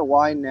think the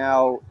why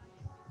now,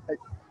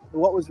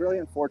 what was really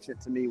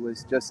unfortunate to me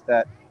was just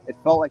that it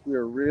felt like we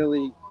were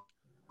really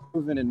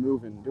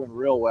moving, doing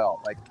real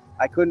well. Like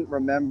I couldn't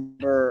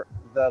remember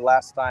the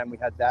last time we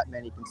had that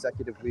many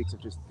consecutive weeks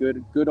of just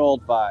good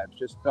old vibes.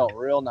 Just felt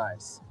real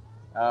nice,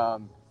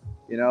 and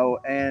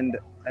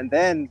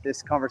then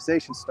this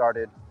conversation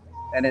started,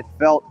 and it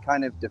felt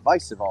kind of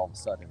divisive all of a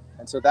sudden.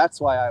 And so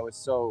that's why I was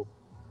so,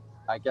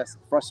 I guess,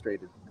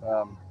 frustrated.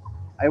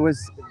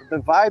 The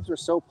vibes were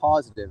so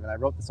positive, and I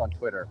wrote this on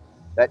Twitter,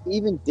 that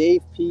even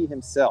Dave P.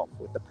 himself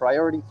with the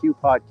Priority Q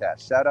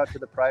podcast, shout out to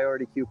the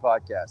Priority Q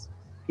podcast,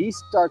 he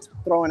starts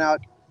throwing out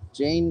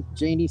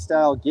Janie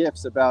style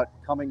gifs about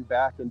coming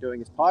back and doing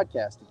his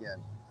podcast again.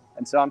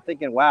 And so I'm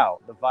thinking, wow,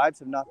 the vibes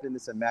have not been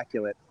this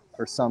immaculate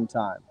for some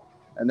time.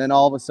 And then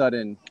all of a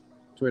sudden,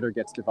 Twitter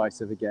gets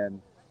divisive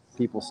again.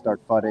 People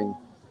start fudding.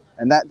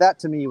 And that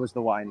to me was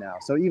the why now.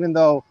 So even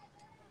though,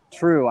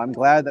 true, I'm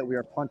glad that we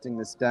are punting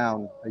this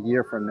down a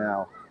year from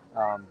now.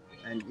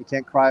 And you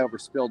can't cry over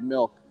spilled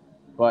milk.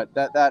 But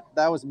that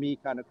was me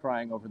kind of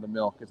crying over the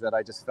milk, is that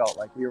I just felt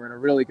like we were in a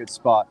really good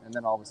spot. And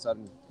then all of a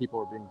sudden, people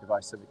were being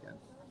divisive again.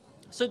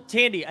 So,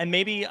 Tandy, and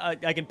maybe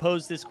I can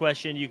pose this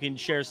question. You can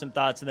share some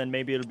thoughts, and then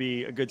maybe it'll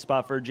be a good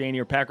spot for Janie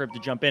or Packrup to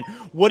jump in.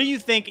 What do you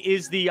think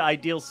is the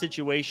ideal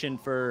situation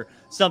for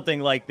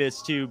something like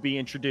this to be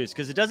introduced?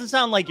 Because it doesn't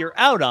sound like you're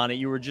out on it.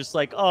 You were just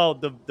like, oh,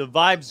 the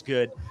vibe's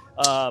good,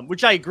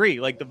 which I agree.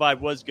 Like, the vibe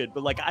was good.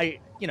 But,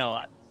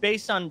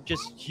 based on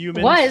just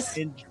humans.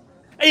 It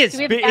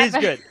is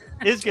good.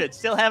 It's good.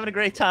 Still having a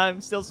great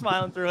time. Still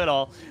smiling through it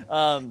all.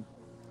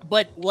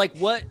 But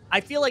what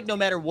I feel like no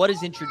matter what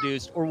is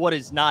introduced or what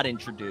is not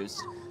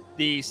introduced,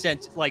 the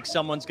sense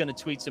someone's going to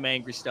tweet some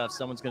angry stuff,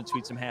 someone's going to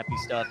tweet some happy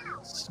stuff,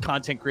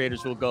 content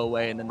creators will go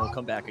away and then they'll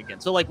come back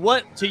again. So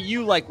what to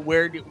you,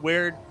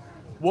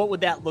 what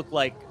would that look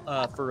like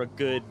for a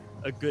good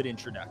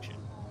introduction?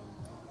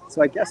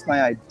 So I guess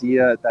my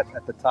idea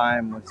at the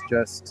time was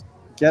just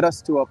get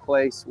us to a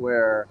place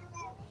where,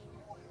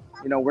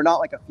 we're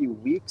not a few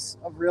weeks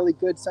of really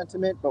good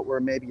sentiment, but we're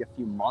maybe a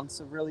few months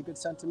of really good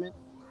sentiment,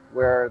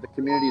 where the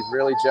community is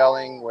really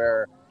gelling,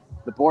 where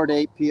the Board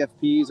 8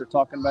 PFPs are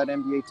talking about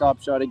NBA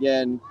Top Shot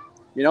again,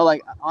 You know,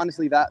 like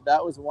honestly, that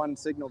was one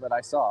signal that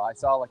I saw. I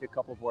saw like a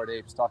couple Bored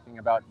Apes talking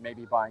about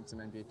maybe buying some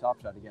NBA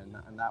Top Shot again,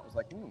 and that was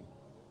like,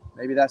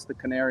 maybe that's the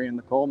canary in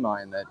the coal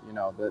mine, that you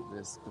know the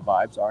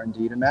vibes are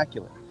indeed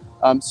immaculate.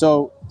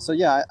 So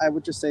yeah, I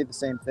would just say the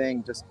same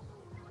thing, just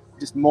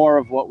more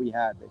of what we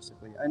had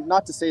basically, and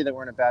not to say that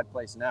we're in a bad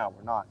place now,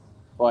 we're not,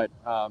 but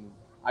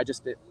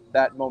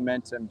that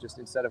momentum, just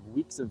instead of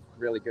weeks of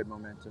really good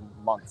momentum,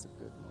 months of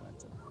good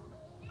momentum.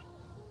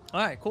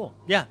 All right, cool.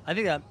 Yeah, I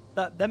think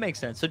that makes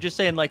sense. So just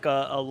saying like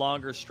a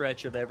longer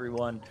stretch of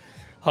everyone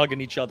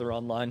hugging each other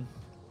online.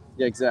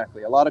 Yeah,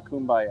 exactly. A lot of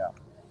kumbaya.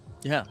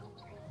 Yeah,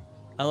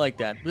 I like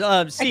that.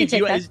 Steve,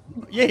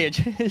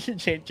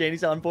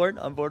 Janie's on board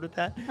with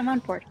that. I'm on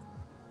board.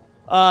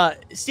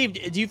 Steve,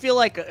 do you feel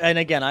like, and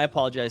again, I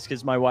apologize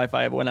because my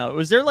Wi-Fi went out.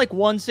 Was there like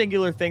one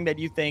singular thing that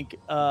you think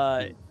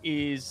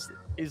is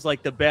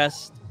like the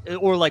best,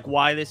 or like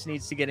why this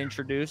needs to get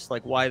introduced,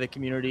 like why the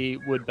community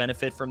would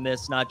benefit from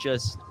this, not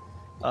just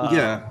I'll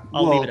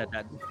leave it at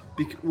that.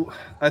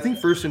 I think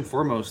first and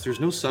foremost, there's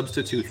no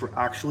substitute for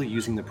actually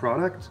using the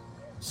product.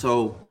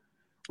 So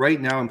right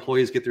now,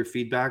 employees get their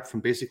feedback from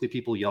basically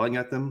people yelling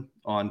at them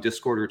on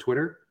Discord or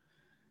Twitter.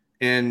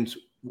 And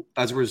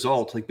as a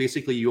result, like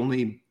basically you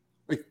only,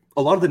 like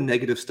a lot of the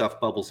negative stuff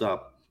bubbles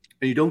up,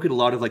 and you don't get a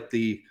lot of like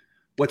the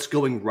what's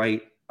going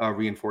right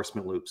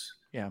reinforcement loops.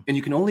 Yeah. And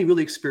you can only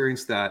really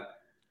experience that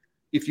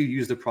if you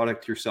use the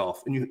product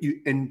yourself. And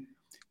and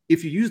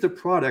if you use the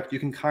product, you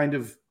can kind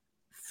of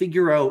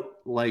figure out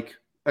like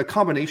a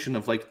combination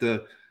of like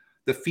the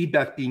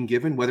feedback being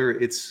given, whether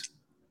it's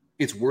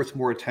worth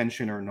more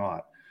attention or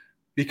not.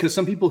 Because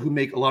some people who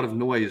make a lot of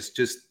noise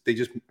they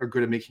just are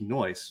good at making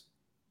noise.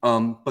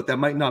 But that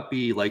might not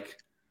be like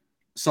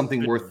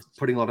something worth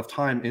putting a lot of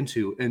time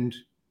into. And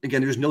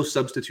again, there's no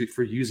substitute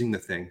for using the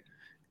thing.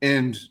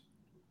 And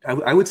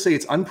I would say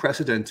it's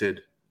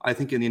unprecedented, I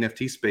think, in the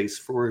NFT space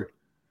for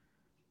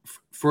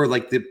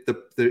like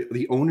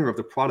the owner of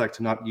the product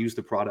to not use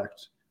the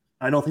product.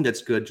 I don't think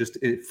that's good just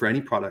for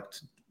any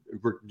product,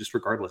 just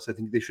regardless. I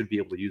think they should be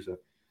able to use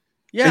it.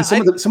 Yeah. And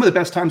some of the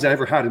best times I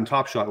ever had in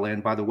Top Shot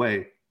land, by the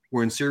way,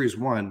 were in Series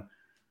 1,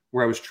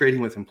 where I was trading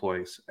with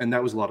employees, and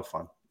that was a lot of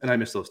fun. And I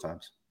miss those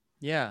times.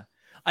 Yeah.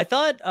 I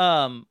thought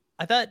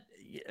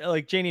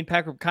like Janie and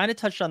Packer kind of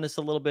touched on this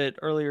a little bit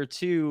earlier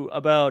too,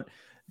 about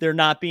there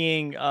not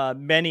being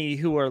many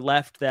who are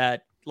left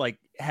that like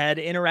had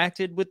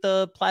interacted with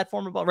the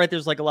platform about, right?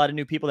 There's like a lot of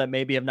new people that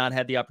maybe have not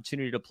had the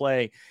opportunity to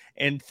play,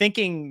 and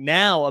thinking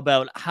now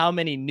about how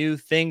many new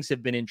things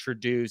have been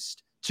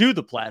introduced to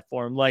the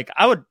platform. Like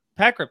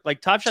Packer,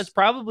 like Top Shot's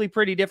probably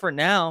pretty different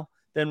now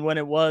than when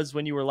it was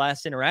when you were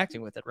last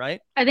interacting with it,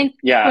 right? I think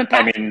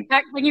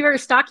when you were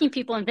stalking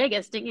people in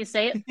Vegas, didn't you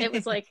say it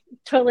was like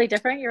totally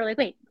different? You were like,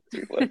 wait.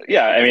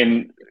 Yeah, I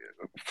mean,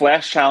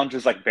 Flash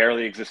challenges like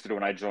barely existed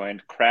when I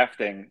joined.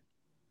 Crafting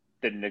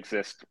didn't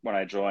exist when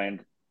I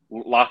joined.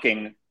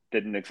 Locking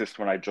didn't exist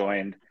when I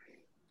joined.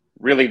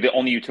 Really, the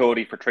only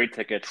utility for trade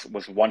tickets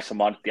was once a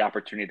month, the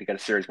opportunity to get a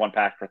Series 1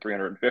 pack for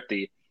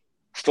 350.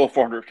 Still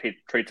 400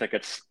 trade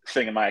tickets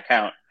sitting in my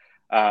account.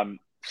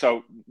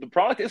 So the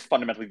product is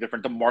fundamentally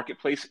different. The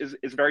marketplace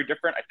is very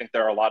different. I think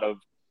there are a lot of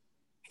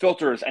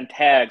filters and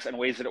tags and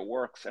ways that it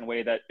works and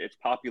way that it's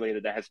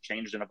populated that has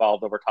changed and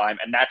evolved over time.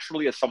 And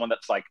naturally, as someone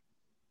that's like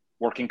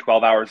working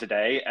 12 hours a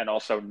day and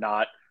also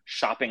not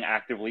shopping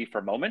actively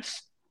for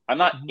moments, I'm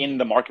not in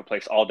the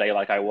marketplace all day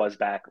like I was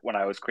back when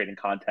I was creating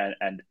content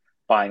and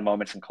buying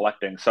moments and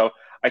collecting. So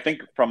I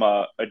think from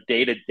a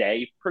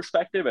day-to-day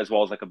perspective, as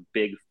well as like a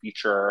big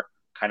feature,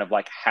 kind of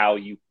like how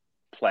you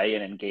play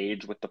and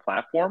engage with the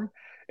platform,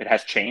 it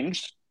has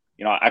changed.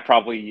 You know, I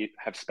probably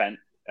have spent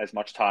as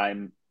much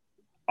time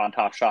on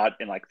Top Shot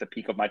in like the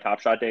peak of my Top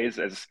Shot days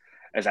as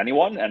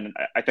anyone. And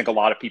I think a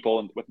lot of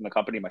people within the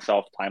company,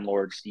 myself, Time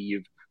Lord,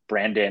 Steve,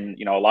 Brandon,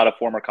 you know, a lot of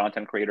former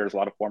content creators, a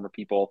lot of former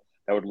people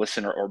that would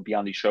listen or be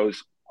on these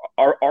shows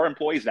are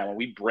employees now. And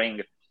we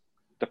bring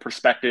the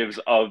perspectives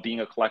of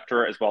being a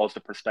collector as well as the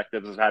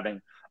perspectives of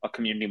having a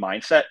community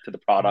mindset to the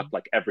product,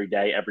 like every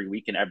day, every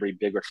week, and every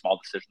big or small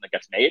decision that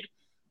gets made.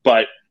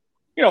 But,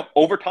 you know,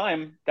 over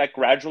time, that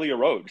gradually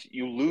erodes.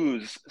 You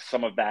lose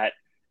some of that,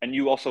 and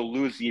you also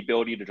lose the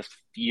ability to just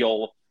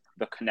feel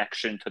the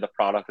connection to the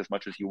product as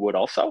much as you would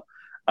also.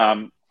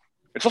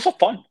 It's also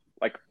fun,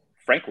 like,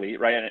 frankly,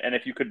 right? And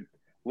if you could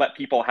let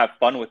people have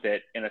fun with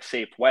it in a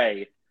safe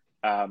way,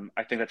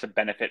 I think that's a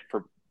benefit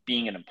for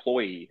being an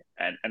employee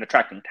and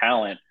attracting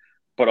talent,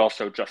 but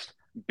also just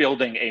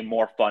building a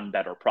more fun,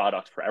 better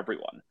product for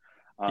everyone.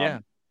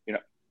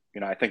 You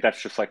know, I think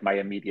that's just like my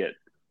immediate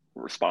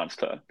response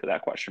to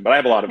that question. But I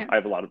have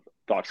a lot of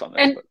thoughts on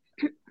this. And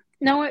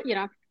no, you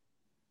know,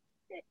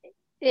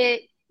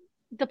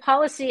 the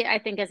policy I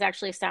think is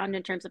actually sound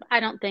in terms of, I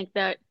don't think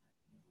that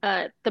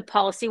the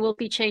policy will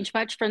be changed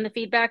much from the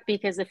feedback,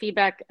 because the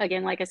feedback,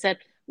 again, like I said,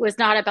 was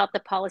not about the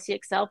policy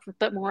itself,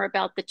 but more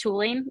about the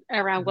tooling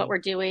around what we're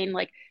doing,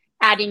 like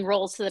adding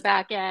roles to the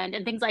back end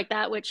and things like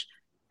that, which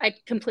I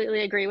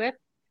completely agree with.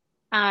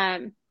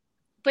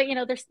 But, you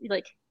know, there's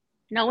like,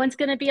 no one's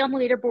going to be on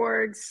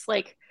leaderboards.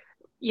 Like,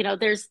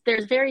 there's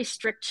very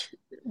strict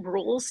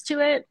rules to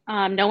it.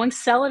 No one's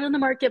selling in the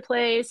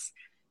marketplace.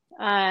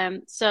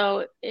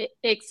 So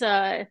it's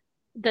the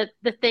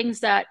things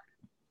that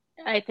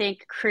I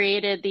think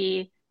created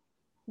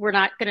we're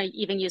not going to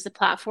even use the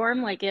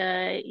platform, like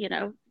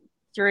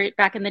during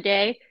back in the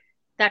day.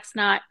 That's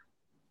not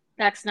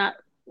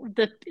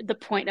the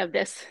point of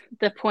this.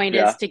 The point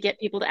is to get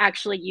people to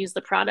actually use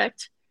the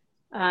product.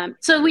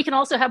 So we can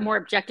also have more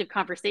objective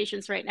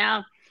conversations. Right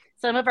now,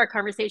 some of our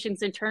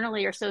conversations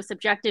internally are so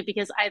subjective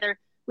because either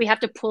we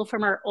have to pull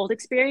from our old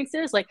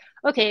experiences, like,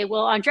 okay,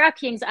 well, on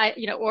DraftKings,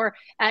 or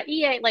at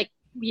EA, like,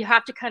 you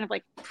have to kind of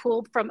like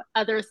pull from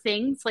other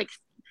things, like,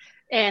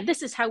 and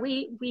this is how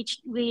we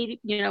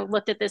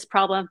looked at this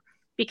problem,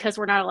 because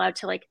we're not allowed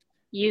to like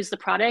use the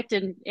product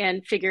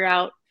and figure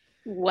out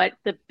what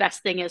the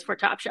best thing is for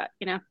Top Shot.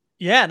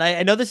 Yeah, and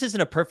I know this isn't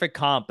a perfect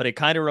comp, but it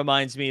kind of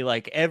reminds me,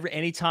 like,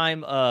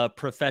 anytime a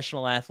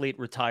professional athlete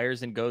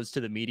retires and goes to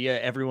the media,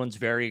 everyone's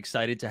very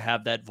excited to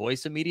have that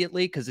voice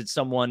immediately, because it's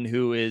someone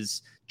who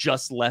is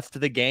just left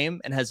the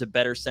game and has a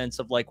better sense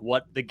of like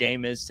what the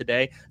game is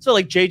today. So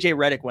like JJ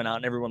Redick went out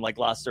and everyone like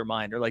lost their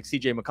mind, or like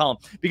CJ McCollum,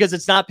 because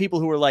it's not people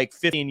who are like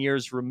 15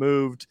 years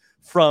removed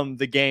from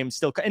the game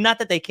still, and not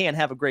that they can't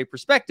have a great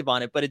perspective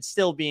on it, but it's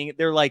still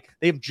they're like,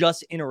 they've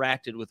just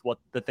interacted with what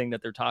the thing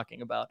that they're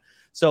talking about.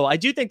 So I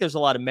do think there's a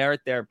lot of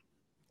merit there.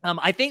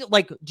 I think,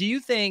 like, do you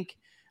think,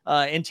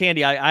 and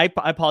Tandy, I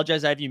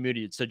apologize, I have you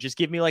muted, so just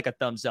give me like a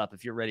thumbs up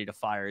if you're ready to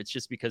fire. It's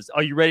just because,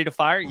 are you ready to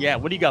fire? Yeah.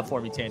 What do you got for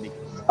me, Tandy?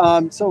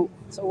 So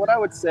what I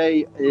would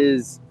say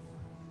is,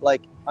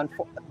 like,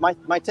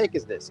 my take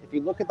is this: if you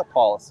look at the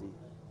policy,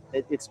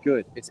 it's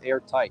good, it's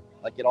airtight,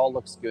 like it all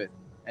looks good.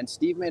 And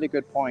Steve made a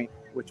good point,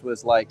 which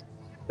was like,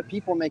 the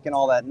people making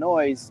all that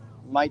noise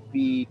might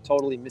be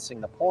totally missing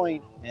the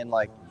point, and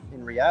like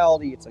in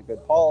reality, it's a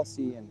good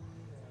policy. And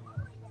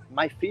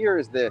my fear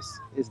is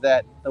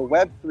that the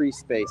Web3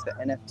 space, the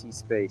NFT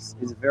space,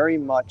 is very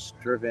much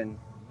driven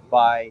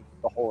by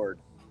the horde.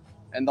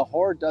 And the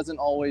horde doesn't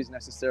always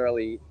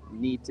necessarily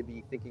need to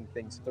be thinking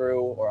things through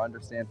or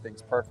understand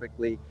things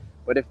perfectly.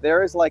 But if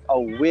there is like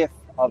a whiff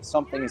of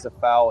something is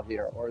afoul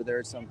here, or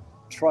there's some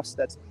trust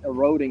that's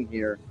eroding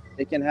here,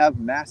 it can have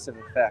massive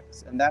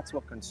effects. And that's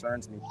what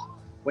concerns me.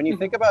 When you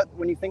think about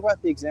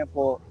the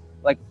example,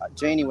 like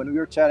Janie, when we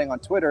were chatting on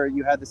Twitter,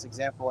 you had this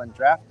example in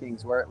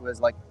DraftKings where it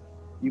was like,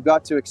 you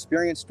got to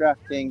experience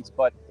DraftKings,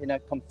 but in a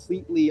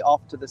completely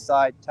off to the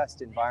side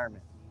test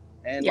environment.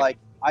 And like,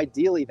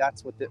 ideally,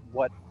 that's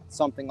what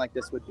something like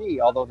this would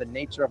be. Although the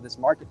nature of this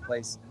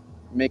marketplace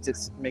makes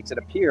it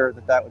appear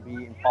that would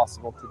be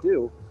impossible to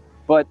do.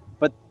 But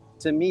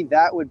to me,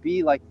 that would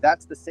be like,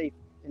 that's the safe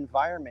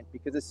environment,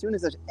 because as soon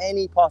as there's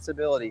any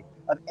possibility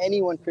of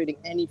anyone creating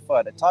any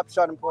FUD, a Top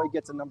Shot employee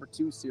gets a number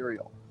 2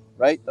 cereal,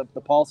 right?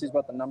 The policy is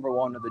about the number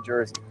 1 of the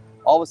jersey.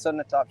 All of a sudden,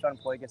 a Top Shot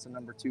employee gets a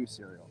number 2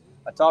 cereal.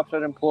 A Top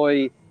Shot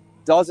employee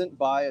doesn't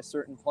buy a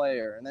certain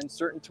player, and then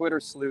certain Twitter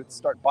sleuths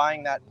start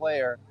buying that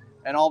player,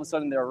 and all of a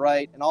sudden they're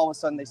right, and all of a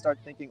sudden they start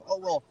thinking, oh,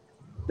 well,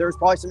 there's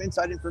probably some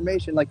inside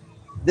information. Like,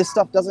 this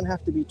stuff doesn't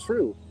have to be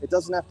true. It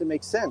doesn't have to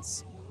make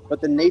sense.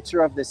 But the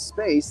nature of this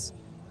space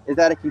is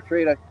that it can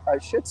create a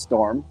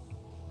shitstorm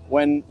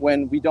when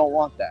we don't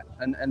want that.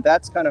 And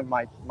that's kind of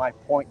my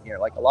point here.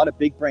 Like, a lot of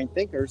big brain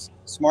thinkers,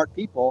 smart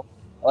people,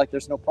 are like,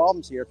 there's no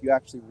problems here if you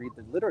actually read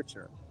the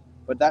literature.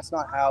 But that's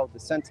not how the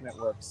sentiment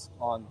works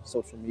on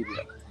social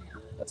media.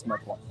 That's my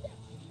point.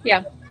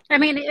 Yeah. I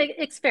mean,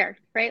 it's fair,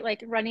 right?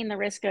 Like, running the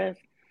risk of,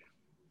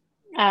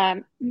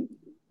 I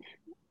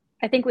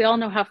think we all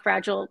know how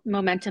fragile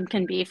momentum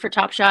can be for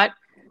Top Shot,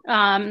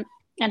 and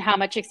how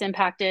much it's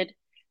impacted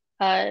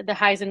the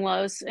highs and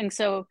lows. And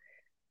so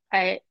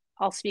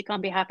I'll speak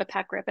on behalf of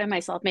Pat Grip and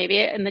myself, maybe,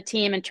 and the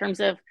team, in terms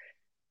of,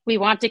 we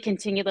want to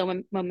continue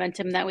the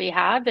momentum that we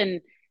have,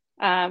 and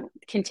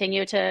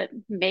continue to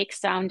make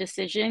sound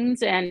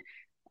decisions, and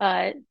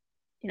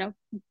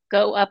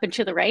go up and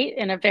to the right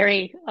in a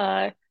very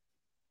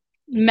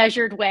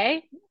measured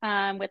way,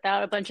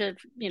 without a bunch of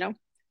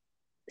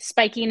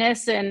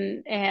spikiness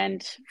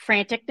and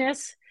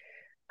franticness.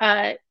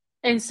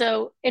 And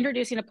so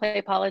introducing a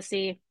play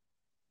policy,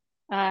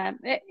 I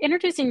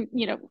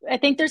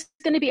think there's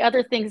going to be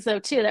other things though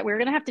too that we're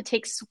going to have to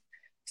take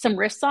some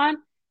risks on.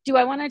 Do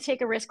I want to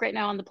take a risk right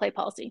now on the play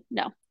policy?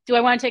 No. Do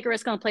I want to take a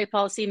risk on the play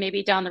policy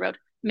maybe down the road?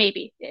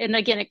 Maybe. And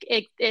again,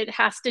 it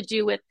has to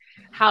do with,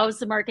 how's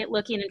the market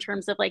looking in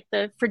terms of like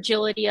the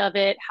fragility of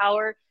it,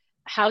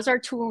 how's our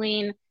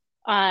tooling.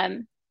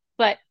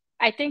 But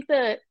I think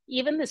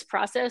even this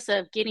process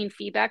of getting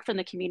feedback from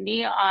the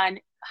community on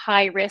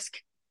high risk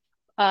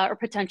or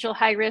potential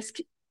high risk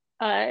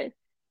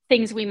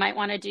things we might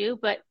want to do,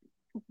 but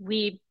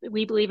we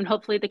believe, and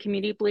hopefully the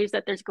community believes,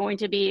 that there's going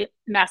to be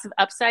massive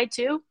upside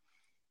too.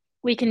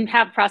 We can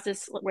have a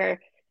process where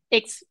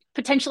it's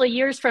potentially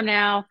years from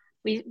now,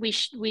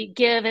 we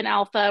give an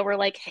alpha. We're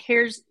like,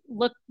 here's,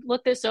 look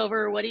this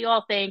over. What do you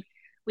all think?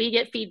 We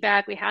get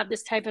feedback. We have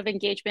this type of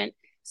engagement.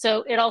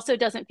 So it also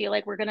doesn't feel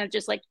like we're going to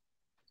just like,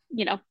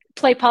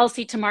 play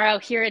policy tomorrow.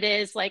 Here it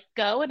is, like,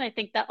 go. And I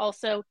think that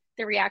also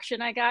the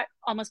reaction I got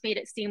almost made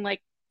it seem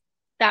like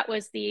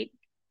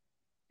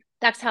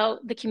that's how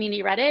the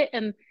community read it.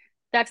 And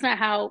that's not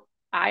how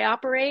I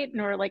operate,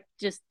 nor like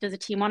just does a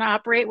team want to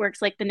operate, where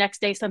it's like the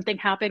next day something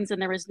happens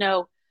and there was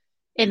no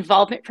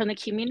involvement from the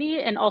community,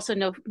 and also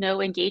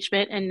no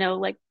engagement and no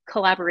like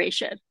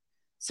collaboration.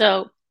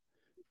 So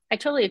I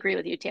totally agree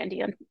with you,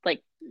 Tandy. And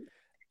like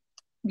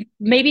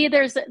maybe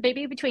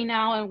between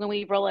now and when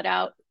we roll it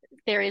out,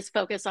 there is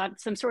focus on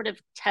some sort of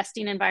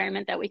testing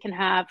environment that we can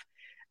have.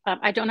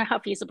 I don't know how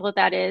feasible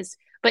that is,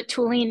 but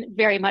tooling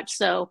very much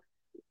so.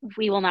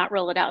 We will not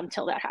roll it out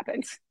until that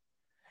happens.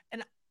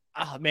 And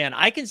oh man,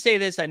 I can say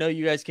this. I know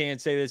you guys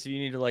can't say this. You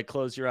need to like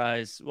close your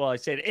eyes while I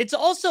say it. It's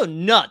also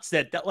nuts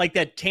that like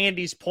that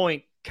Tandy's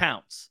point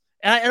counts.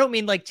 And I don't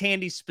mean like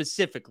Tandy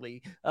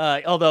specifically,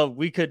 although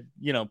we could,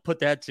 put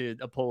that to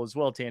a poll as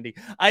well, Tandy.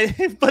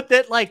 But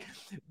that like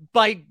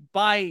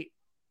by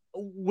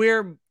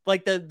where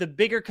like the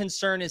bigger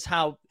concern is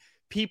how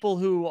people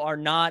who are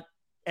not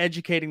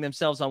educating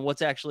themselves on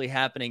what's actually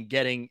happening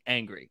getting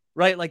angry,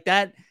 right? Like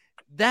that's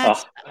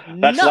that's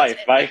nuts. life,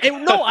 Mike.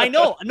 No, I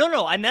know.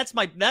 No. And that's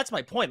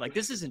my point. Like,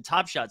 this isn't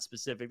Top Shot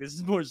specific. This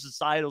is more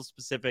societal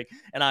specific.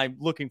 And I'm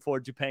looking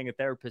forward to paying a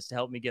therapist to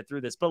help me get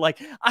through this. But like,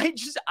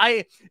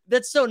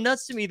 that's so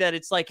nuts to me that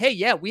it's like, hey,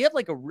 yeah, we have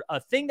like a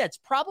thing that's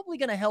probably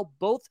going to help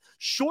both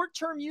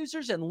short-term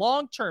users and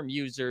long-term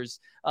users.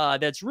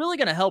 That's really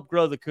going to help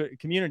grow the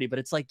community. But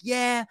it's like,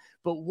 yeah,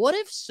 but what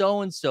if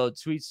so-and-so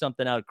tweets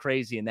something out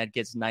crazy and that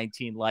gets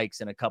 19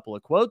 likes and a couple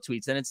of quote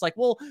tweets? And it's like,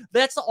 well,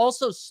 that's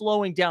also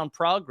slowing down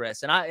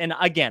progress. And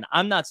again,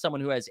 I'm not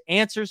someone who has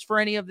answers for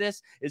any of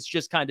this. It's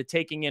just kind of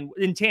taking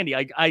in Tandy.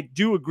 I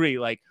do agree.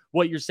 Like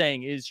what you're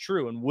saying is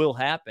true and will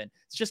happen.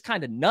 It's just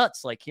kind of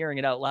nuts. Like hearing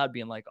it out loud,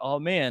 being like, oh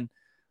man,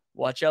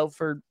 watch out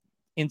for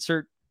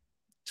insert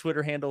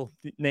Twitter handle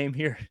name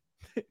here.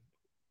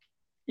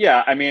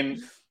 Yeah. I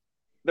mean,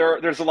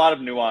 there's a lot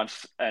of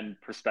nuance and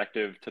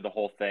perspective to the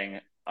whole thing.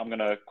 I'm going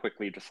to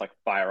quickly just like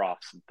fire off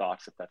some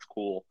thoughts if that's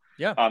cool.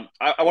 Yeah.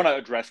 I want to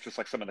address just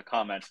like some of the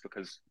comments,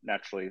 because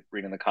naturally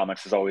reading the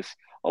comments is always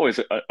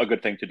a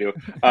good thing to do.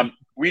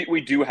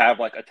 We do have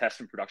like a test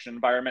and production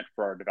environment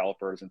for our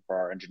developers and for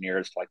our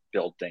engineers to like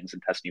build things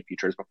and test new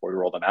features before we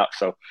roll them out.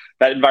 So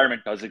that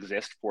environment does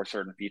exist for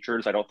certain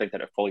features. I don't think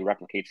that it fully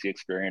replicates the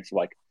experience of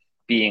like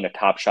being a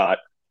Top Shot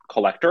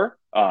collector,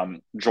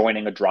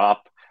 joining a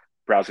drop,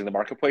 browsing the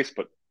marketplace,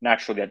 but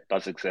naturally that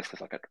does exist as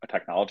like a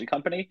technology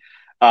company.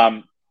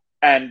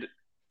 And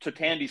to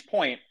Tandy's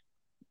point,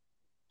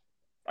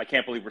 I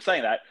can't believe we're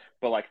saying that,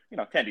 but like,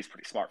 Tandy's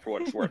pretty smart for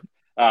what it's worth.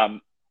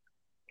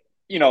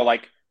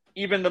 Like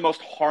even the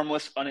most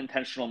harmless,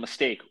 unintentional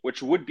mistake,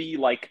 which would be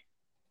like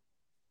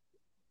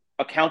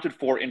accounted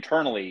for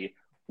internally,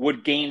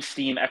 would gain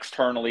steam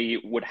externally,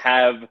 would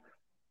have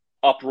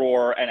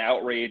uproar and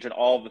outrage and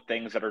all the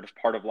things that are just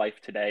part of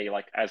life today,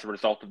 like as a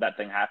result of that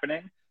thing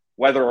happening,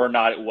 whether or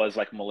not it was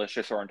like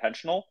malicious or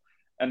intentional.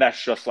 And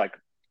that's just like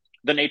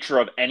the nature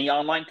of any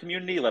online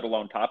community, let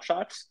alone Top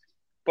Shots.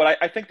 But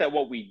I think that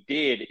what we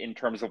did in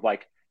terms of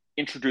like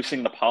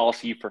introducing the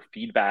policy for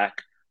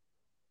feedback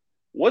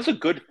was a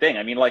good thing.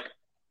 I mean, like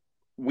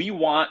we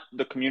want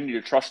the community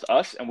to trust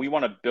us and we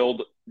want to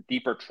build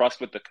deeper trust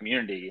with the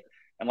community.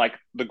 And like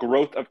the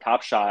growth of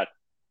Top Shot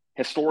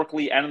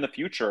historically and in the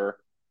future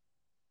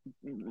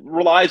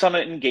relies on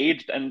an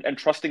engaged and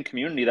trusting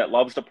community that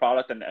loves the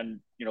product and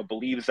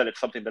believes that it's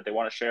something that they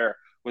want to share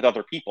with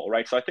other people,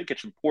 right? So I think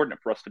it's important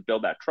for us to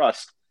build that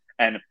trust,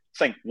 and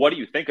saying, what do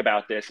you think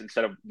about this,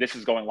 instead of this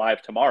is going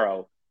live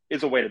tomorrow,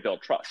 is a way to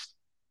build trust.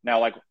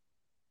 Now, like,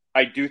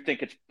 I do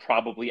think it's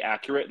probably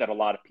accurate that a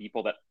lot of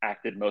people that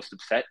acted most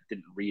upset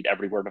didn't read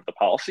every word of the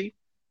policy.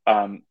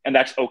 And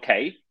that's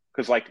okay,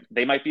 because like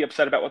they might be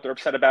upset about what they're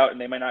upset about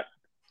and they might not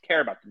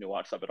care about the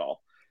nuance of it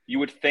all. You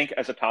would think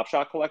as a Top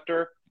Shot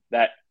collector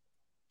that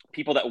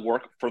people that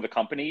work for the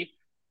company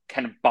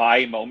can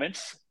buy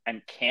moments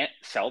and can't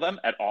sell them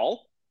at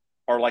all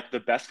are like the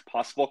best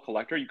possible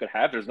collector you could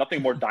have. There's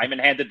nothing more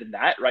diamond handed than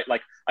that, right?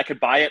 Like I could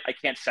buy it, I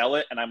can't sell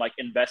it, and I'm like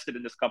invested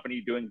in this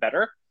company doing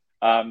better.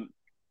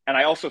 And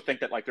I also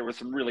think that like there was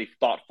some really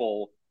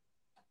thoughtful,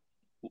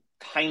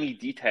 tiny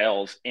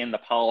details in the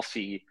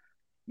policy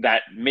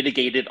that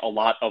mitigated a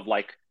lot of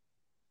like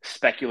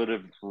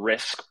speculative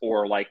risk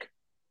or like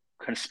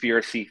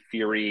conspiracy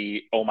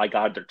theory, oh my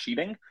God, they're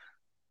cheating.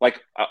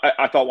 Like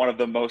I thought one of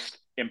the most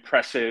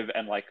impressive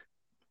and like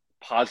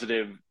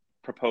positive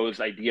proposed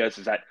ideas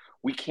is that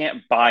we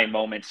can't buy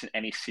moments in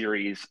any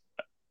series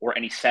or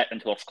any set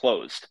until it's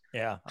closed.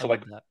 Yeah. So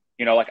like,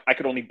 like I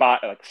could only buy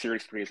like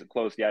series 3 isn't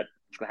closed yet.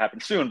 It's going to happen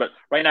soon. But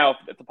right now,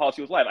 if the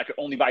policy was live, I could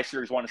only buy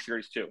series 1 and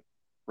series 2.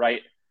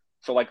 Right.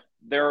 So like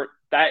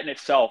that in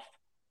itself,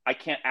 I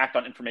can't act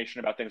on information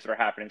about things that are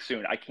happening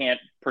soon. I can't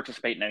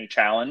participate in any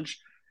challenge,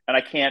 and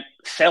I can't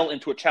sell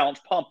into a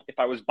challenge pump if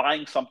I was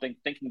buying something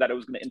thinking that it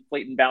was going to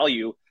inflate in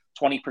value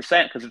 20%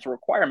 because it's a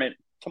requirement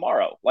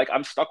tomorrow. Like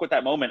I'm stuck with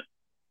that moment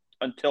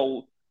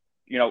until,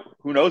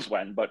 who knows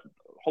when, but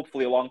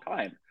hopefully a long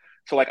time.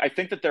 So like, I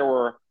think that there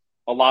were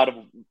a lot of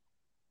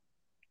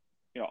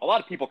a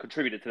lot of people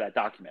contributed to that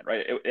document,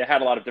 right? It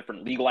had a lot of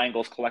different legal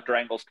angles, collector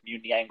angles,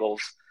 community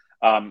angles.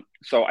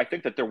 So I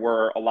think that there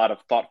were a lot of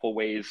thoughtful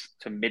ways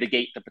to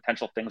mitigate the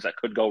potential things that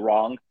could go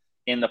wrong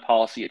in the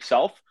policy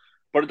itself.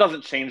 But it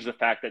doesn't change the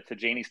fact that, to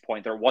Janie's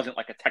point, there wasn't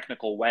like a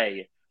technical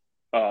way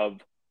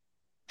of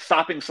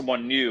stopping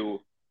someone new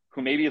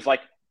who maybe is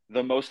like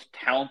the most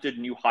talented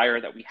new hire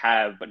that we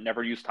have, but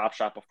never used Top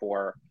Shot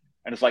before.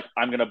 And it's like,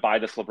 I'm going to buy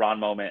this LeBron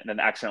moment, and then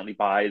accidentally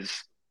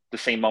buys the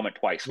same moment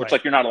twice, which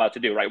like you're not allowed to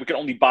do, right? We can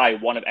only buy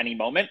one of any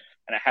moment,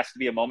 and it has to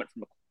be a moment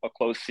from a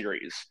closed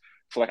series.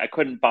 So like I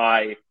couldn't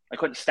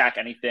stack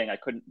anything.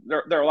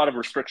 There are a lot of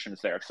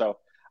restrictions there. So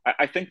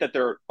I think that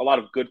there are a lot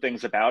of good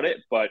things about it,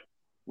 but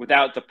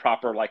without the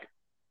proper like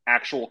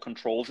actual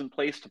controls in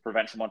place to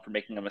prevent someone from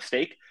making a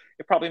mistake,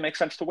 it probably makes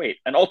sense to wait.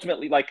 And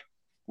ultimately, like,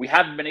 we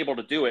haven't been able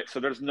to do it, so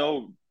there's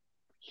no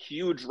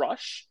huge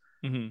rush.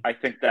 I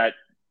think that,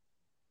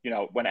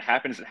 when it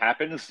happens, it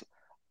happens.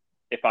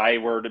 If I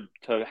were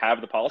to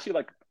have the policy,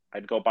 like,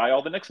 I'd go buy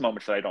all the Knicks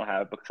moments that I don't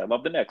have because I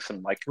love the Knicks,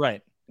 and like,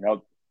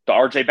 the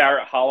RJ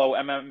Barrett Hollow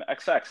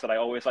MMXX that I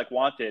always like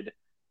wanted.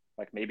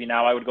 Like, maybe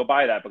now I would go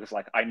buy that because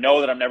like I know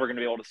that I'm never going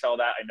to be able to sell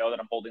that. I know that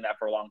I'm holding that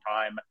for a long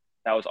time.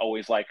 That was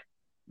always like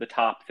the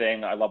top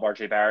thing. I love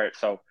RJ Barrett.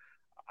 So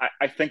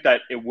I think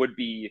that it would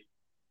be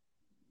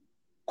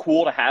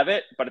cool to have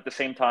it, but at the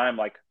same time,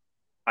 like,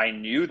 I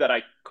knew that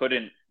I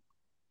couldn't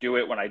do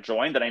it when I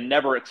joined, and I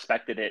never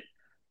expected it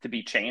to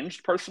be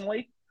changed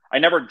personally. I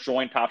never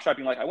joined Top Shot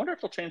being like, I wonder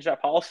if they'll change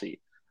that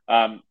policy.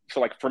 So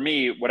like for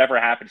me, whatever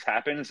happens,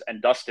 happens.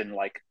 And Dustin,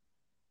 like,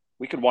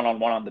 we could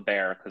one-on-one on The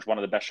Bear, because one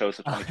of the best shows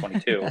of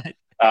 2022.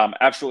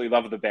 Absolutely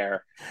love The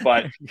Bear.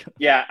 But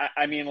yeah,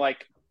 I mean,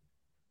 like,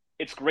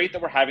 it's great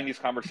that we're having these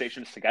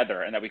conversations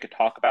together and that we could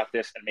talk about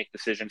this and make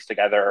decisions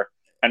together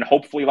and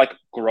hopefully like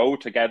grow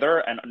together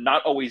and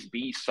not always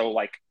be so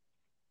like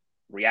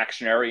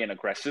reactionary and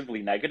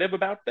aggressively negative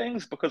about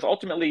things, because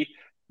ultimately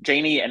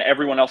Janie and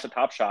everyone else at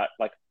Top Shot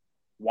like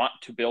want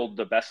to build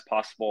the best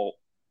possible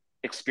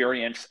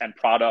experience and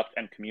product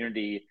and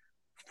community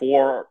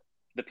for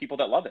the people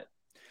that love it.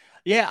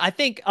 Yeah, I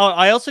think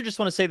I also just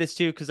want to say this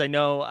too, because I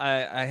know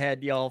I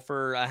had y'all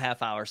for a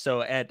half hour.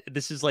 So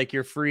this is like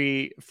your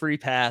free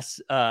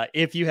pass.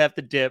 If you have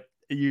to dip,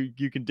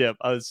 you can dip.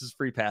 This is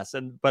free pass,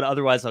 but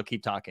otherwise I'll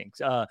keep talking.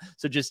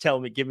 So just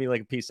give me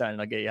like a peace sign, and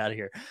I'll get you out of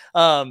here.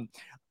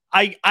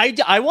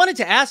 I wanted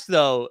to ask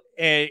though,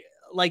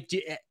 like,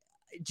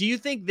 do you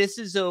think this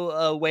is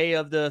a way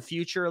of the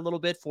future a little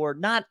bit for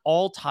not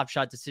all Top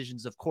Shot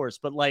decisions, of course,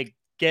 but like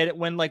get it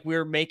when like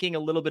we're making a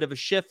little bit of a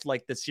shift,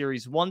 like the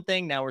Series 1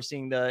 thing. Now we're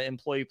seeing the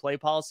employee play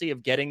policy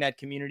of getting that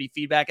community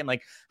feedback, and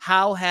like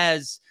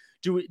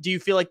do you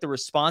feel like the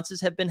responses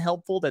have been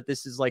helpful, that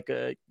this is like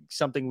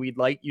something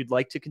you'd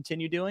like to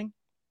continue doing?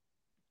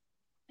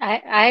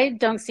 I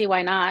don't see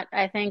why not.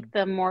 I think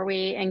the more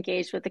we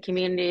engage with the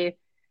community,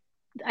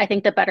 I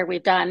think the better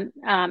we've done.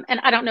 And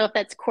I don't know if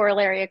that's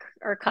corollary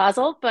or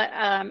causal, but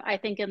I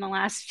think in the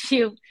last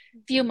few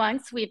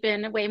months, we've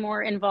been way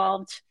more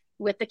involved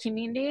with the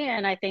community.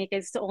 And I think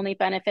it's only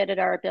benefited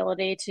our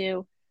ability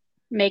to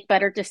make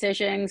better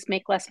decisions,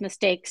 make less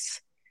mistakes,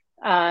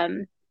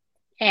 and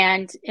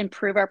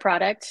improve our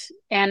product.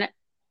 And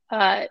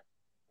I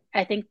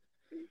think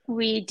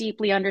we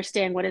deeply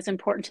understand what is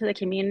important to the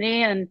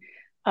community. And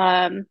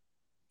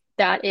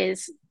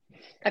that's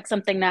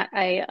something that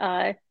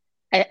I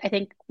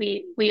think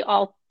we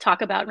all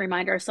talk about and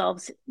remind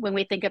ourselves when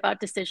we think about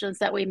decisions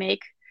that we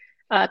make.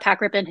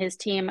 Pacrip and his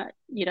team,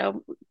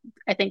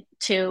 I think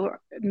too,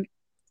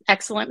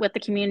 excellent with the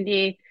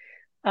community.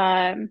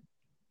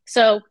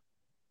 So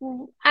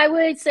I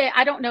would say,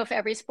 I don't know if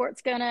every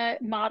sport's going to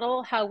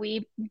model how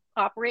we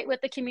operate with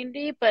the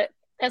community, but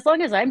as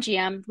long as I'm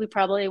GM, we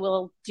probably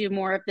will do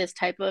more of this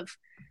type of,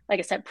 like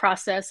I said,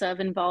 process of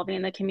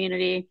involving the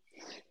community.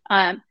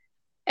 And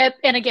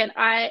again,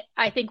 I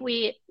think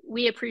we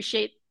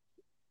appreciate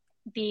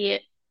the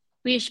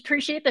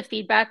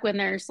feedback when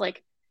there's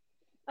like,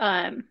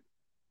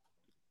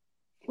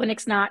 when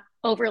it's not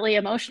overly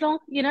emotional,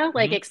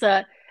 like it's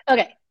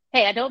okay,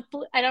 hey, I don't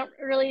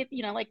really,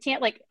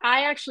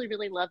 I actually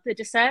really love the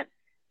dissent.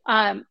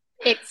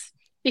 It's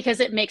because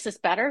it makes us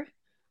better.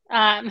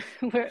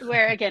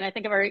 Where again, I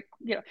think of when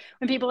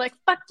people are like,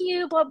 fuck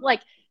you, blah,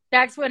 like,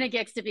 that's when it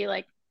gets to be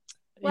like,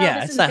 well,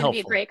 yeah, this is going to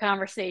be a great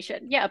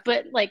conversation. Yeah.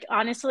 But like,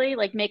 honestly,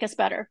 like, make us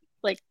better.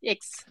 Like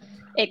it's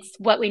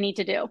what we need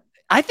to do.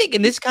 I think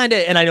in this kind of,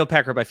 and I know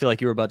Pacrip, I feel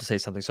like you were about to say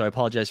something, so I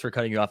apologize for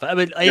cutting you off. I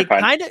mean, it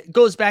kind of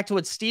goes back to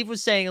what Steve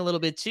was saying a little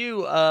bit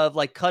too, of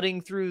like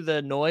cutting through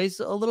the noise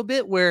a little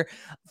bit, where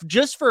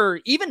just for,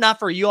 even not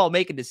for you all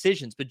making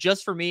decisions, but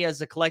just for me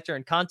as a collector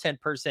and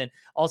content person.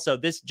 Also,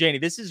 Janie,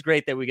 this is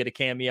great that we get a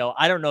cameo.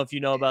 I don't know if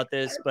you know about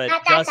this, but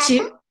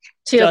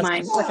two of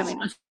mine are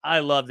coming on.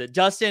 I loved it.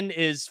 Justin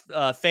is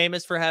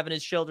famous for having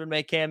his children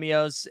make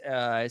cameos.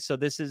 So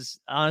this is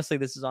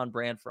on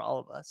brand for all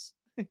of us.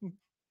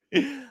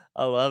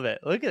 I love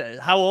it. Look at it.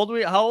 How old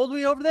are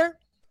we over there?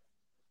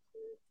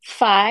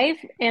 5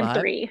 and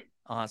 3.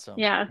 Awesome.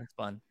 Yeah. That's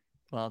fun.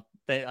 Well,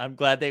 I'm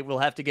glad they will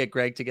have to get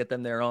Greg to get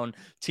them their own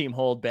team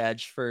hold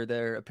badge for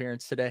their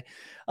appearance today.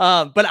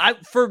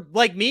 But for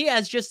like me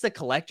as just the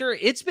collector,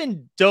 it's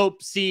been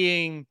dope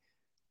seeing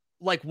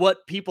like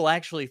what people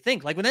actually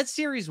think. Like when that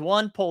Series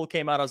 1 poll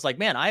came out, I was like,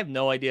 man, I have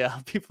no idea how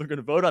people are going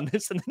to vote on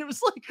this. And then it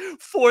was like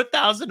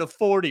 4,000 to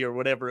 40 or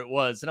whatever it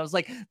was. And I was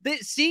like,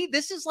 this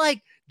is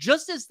like,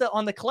 just as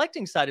on the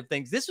collecting side of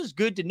things, this was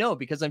good to know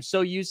because I'm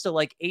so used to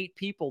like 8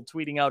 people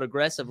tweeting out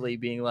aggressively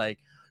being like,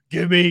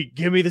 give me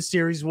the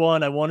Series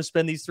 1. I want to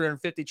spend these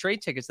 350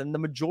 trade tickets. And the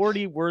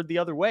majority were the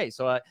other way.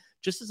 So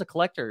just as a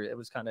collector, it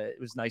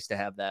was nice to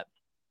have that.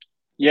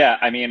 Yeah.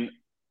 I mean,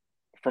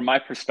 from my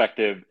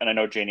perspective, and I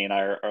know Janie and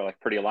I are like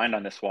pretty aligned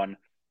on this one,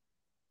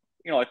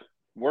 like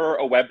we're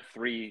a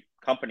Web3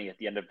 company at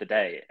the end of the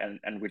day,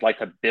 and we'd like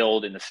to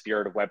build in the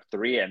spirit of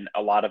Web3. And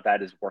a lot of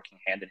that is working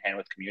hand in hand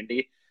with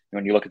community.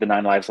 When you look at the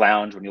 9 Lives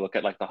Lounge, when you look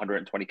at like the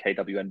 120K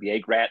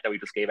WNBA grant that we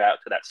just gave out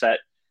to that set,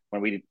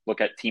 when we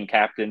look at team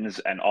captains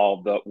and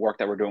all the work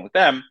that we're doing with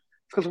them, it's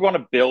because we want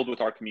to build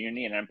with our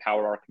community and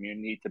empower our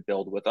community to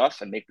build with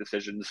us and make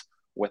decisions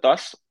with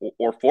us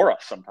or for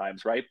us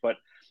sometimes, right? But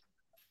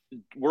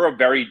we're a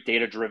very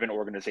data-driven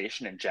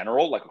organization in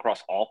general, like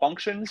across all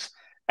functions.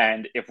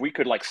 And if we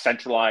could like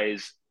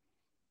centralize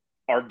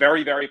our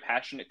very, very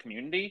passionate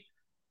community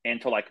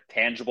into like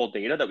tangible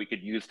data that we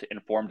could use to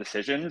inform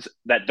decisions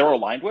that they're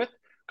aligned with,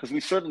 because we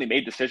certainly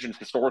made decisions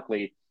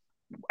historically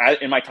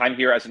in my time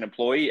here as an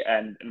employee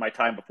and in my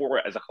time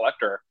before as a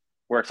collector,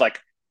 where it's like,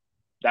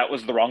 that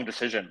was the wrong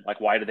decision. Like,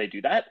 why did they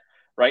do that?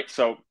 Right.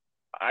 So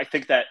I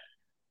think that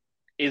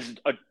is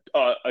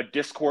a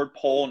Discord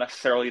poll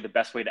necessarily the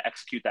best way to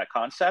execute that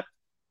concept?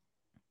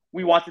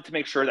 We wanted to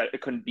make sure that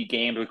it couldn't be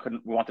gamed. We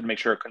wanted to make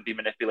sure it couldn't be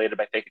manipulated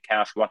by fake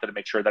accounts. We wanted to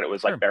make sure that it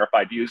was like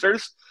verified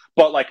users.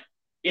 But like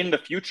in the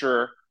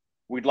future,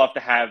 we'd love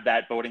to have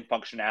that voting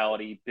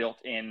functionality built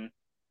in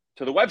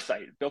to the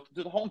website, built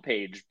into the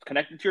homepage,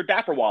 connected to your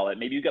Dapper wallet.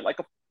 Maybe you get like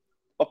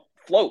a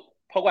float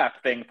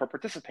POAP thing for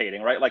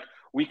participating, right? Like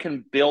we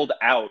can build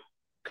out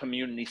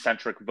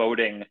community-centric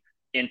voting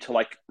into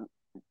like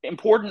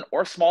important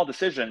or small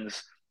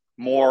decisions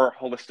more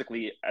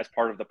holistically as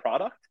part of the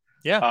product.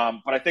 Yeah.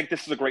 But I think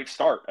this is a great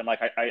start. And like,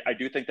 I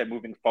do think that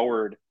moving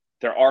forward,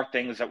 there are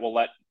things that will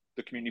let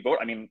the community vote.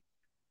 I mean,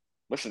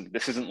 listen,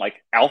 this isn't like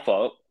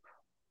alpha.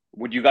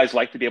 Would you guys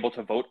like to be able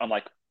to vote on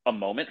like a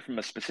moment from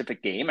a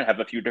specific game and have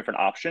a few different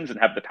options and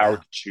have the power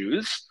to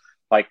choose?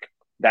 Like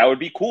that would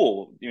be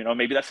cool.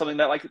 Maybe that's something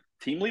that like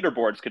team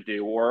leaderboards could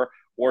do or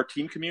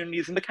team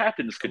communities and the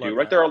captains could do,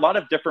 right? There are a lot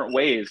of different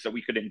ways that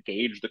we could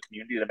engage the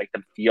community to make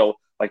them feel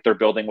like they're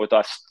building with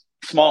us,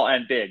 small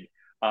and big.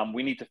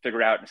 We need to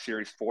figure out in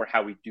Series 4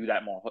 how we do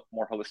that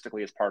more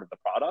holistically as part of the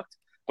product.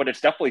 But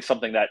it's definitely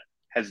something that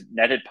has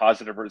netted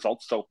positive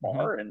results so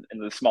far in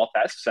the small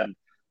tests, and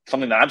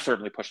something that I'm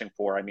certainly pushing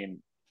for. I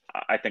mean,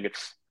 I think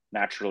it's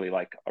naturally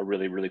like a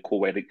really, really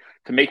cool way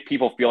to make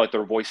people feel like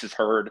their voice is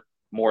heard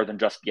more than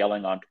just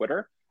yelling on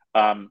Twitter.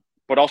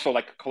 But also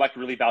like collect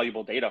really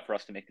valuable data for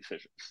us to make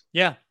decisions.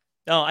 Yeah.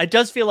 No, it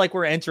does feel like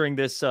we're entering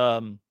this, I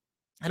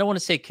don't want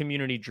to say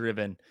community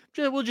driven.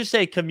 We'll just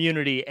say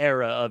community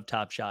era of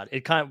Top Shot.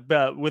 It kind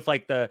of with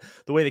like the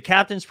way the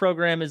captain's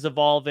program is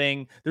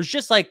evolving.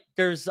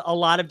 There's a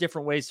lot of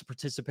different ways to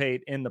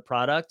participate in the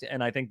product.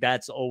 And I think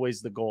that's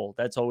always the goal.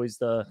 That's always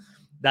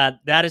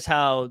that is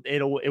how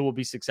it will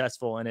be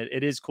successful. And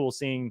it is cool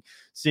seeing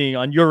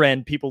on your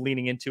end, people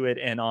leaning into it,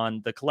 and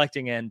on the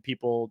collecting end,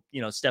 people,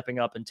 stepping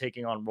up and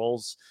taking on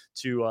roles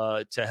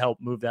to help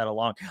move that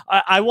along.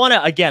 I want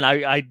to, again,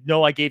 I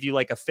know I gave you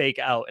like a fake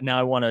out, and now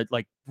I want to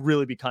like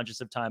really be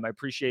conscious of time. I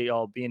appreciate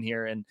y'all being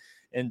here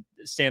and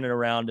standing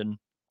around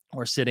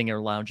or sitting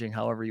or lounging,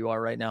 however you are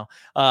right now.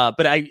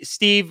 But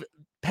Steve,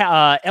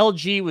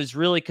 LG was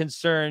really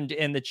concerned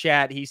in the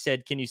chat. He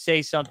said, "Can you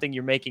say something?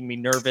 You're making me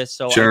nervous."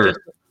 So sure.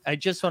 I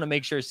just want to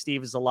make sure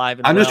Steve is alive.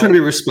 And I'm just trying to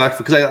be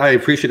respectful because I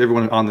appreciate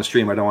everyone on the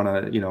stream. I don't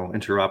want to,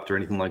 interrupt or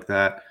anything like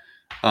that.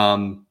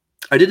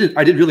 I did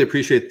really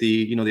appreciate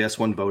the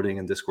S1 voting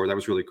in Discord. That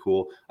was really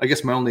cool. I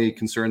guess my only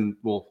concern,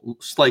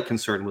 slight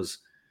concern, was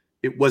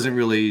it wasn't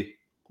really,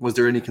 was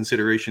there any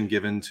consideration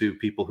given to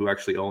people who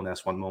actually own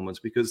S1 moments?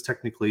 Because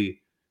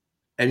technically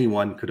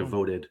anyone could have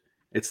voted.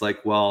 It's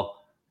like, well,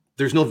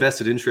 there's no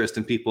vested interest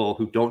in people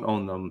who don't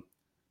own them.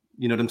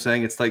 You know what I'm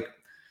saying? It's like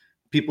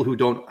people who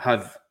don't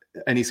have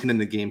any skin in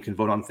the game can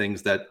vote on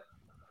things that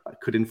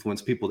could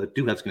influence people that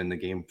do have skin in the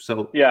game.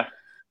 So yeah,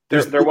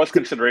 there was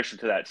consideration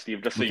to that,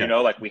 Steve, just so you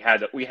know, like we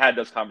had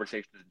those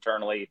conversations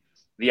internally.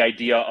 The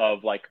idea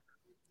of like,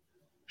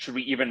 should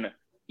we even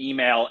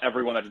email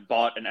everyone that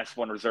bought an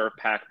S1 reserve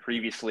pack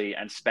previously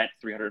and spent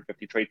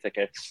 350 trade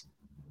tickets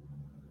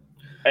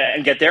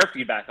and get their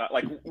feedback?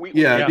 Like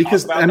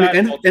because I mean,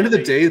 end of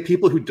the day, the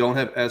people who don't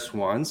have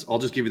S1s, I'll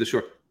just give you the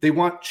short, they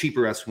want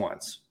cheaper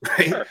S1s,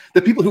 right? Sure.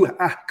 The people who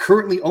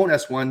currently own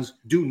S1s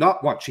do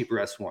not want cheaper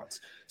S1s.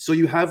 So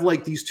you have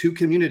like these two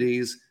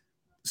communities.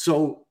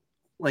 So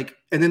like,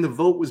 and then the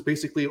vote was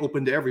basically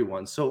open to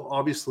everyone. So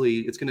obviously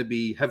it's going to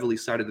be heavily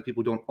sided that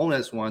people who don't own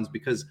S1s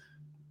because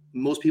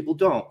most people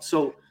don't.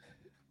 So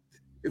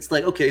it's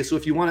like, okay, so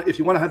if you want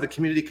to have the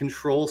community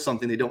control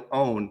something they don't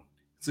own,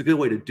 it's a good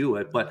way to do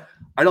it. But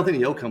I don't think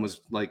the outcome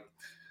was like,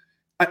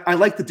 I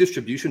like the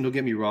distribution, don't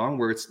get me wrong,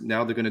 where it's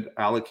now they're going to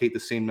allocate the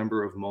same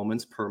number of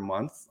moments per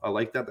month. I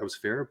like that. That was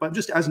fair. But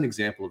just as an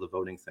example of the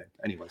voting thing.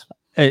 Anyways.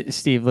 Hey,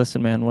 Steve,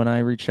 listen, man, when I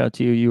reached out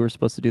to you, you were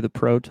supposed to do the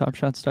pro Top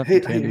Shot stuff.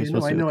 Hey, Tandy was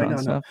supposed to do the con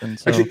stuff. And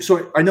so... Actually,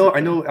 sorry, I know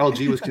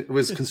LG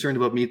was concerned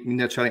about me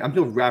not chatting. I'm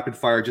doing rapid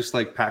fire just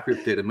like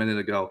Patrick did a minute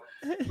ago.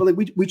 But like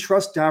we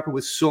trust Dapper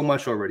with so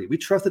much already. We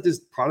trust that this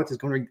product is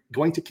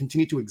going to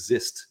continue to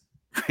exist,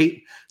 right?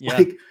 Yeah.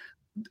 Like,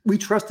 we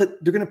trust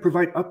that they're going to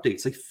provide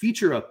updates, like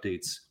feature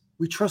updates.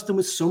 We trust them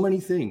with so many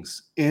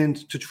things.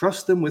 And to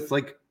trust them with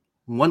like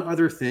one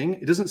other thing,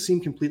 it doesn't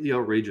seem completely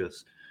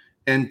outrageous.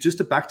 And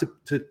just back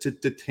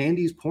to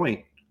Tandy's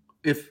point,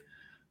 if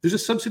there's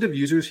a subset of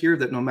users here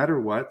that no matter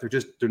what,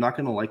 they're not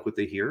going to like what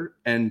they hear.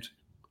 And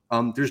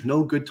there's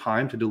no good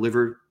time to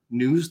deliver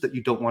news that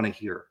you don't want to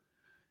hear.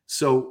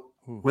 So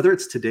whether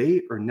it's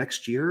today or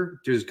next year,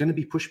 there's going to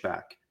be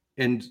pushback.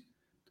 And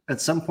at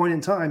some point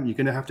in time, you're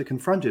going to have to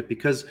confront it,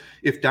 because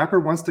if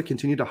Dapper wants to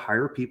continue to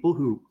hire people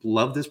who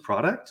love this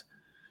product,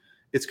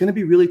 it's going to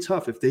be really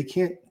tough if they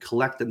can't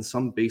collect on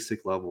some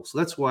basic level. So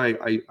that's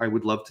why I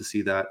would love to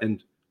see that.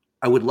 And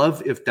I would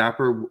love if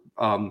Dapper,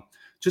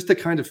 just to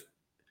kind of,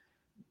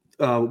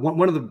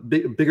 one of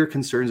the bigger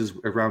concerns is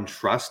around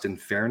trust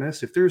and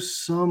fairness. If there's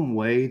some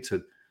way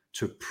to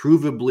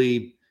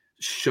provably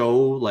show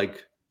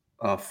like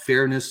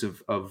fairness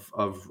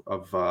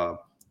of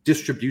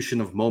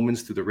distribution of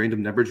moments through the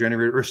random number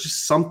generator, or it's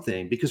just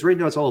something, because right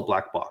now it's all a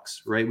black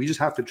box, right? We just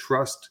have to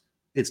trust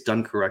it's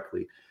done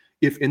correctly.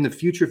 If in the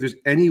future, if there's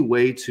any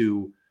way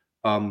to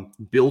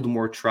build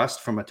more trust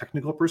from a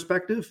technical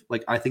perspective,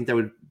 like I think that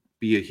would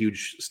be a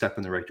huge step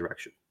in the right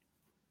direction.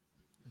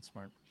 That's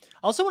smart. I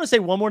also want to say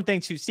one more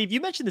thing too, Steve.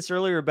 You mentioned this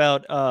earlier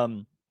about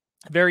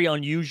very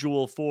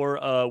unusual for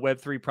a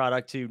Web3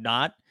 product to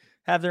not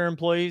have their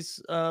employees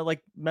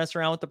like mess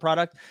around with the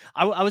product.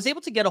 I was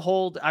able to get a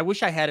hold. I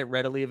wish I had it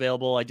readily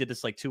available. I did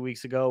this like 2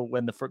 weeks ago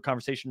when the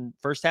conversation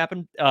first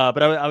happened.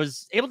 But I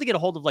was able to get a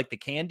hold of like the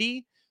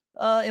Candy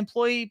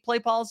employee play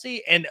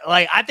policy. And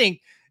like, I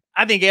think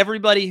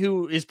everybody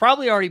who is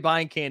probably already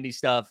buying Candy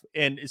stuff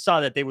and saw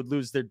that, they would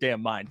lose their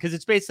damn mind. Cause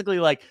it's basically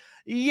like,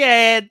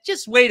 yeah,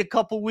 just wait a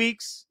couple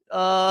weeks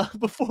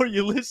before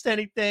you list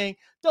anything.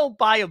 Don't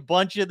buy a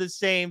bunch of the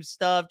same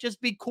stuff.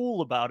 Just be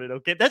cool about it.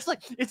 Okay. That's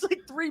like, it's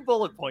like 3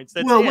 bullet points.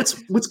 That's well, it.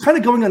 what's kind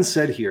of going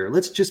unsaid here.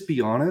 Let's just be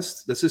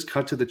honest. Let's just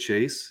cut to the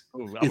chase.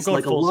 Ooh, it's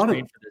like a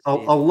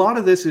lot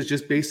of this is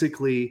just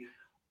basically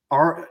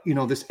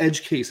this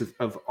edge case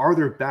of are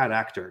there bad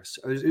actors?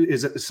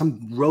 Is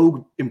some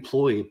rogue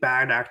employee,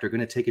 bad actor, going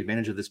to take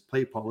advantage of this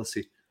play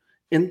policy?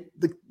 And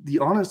the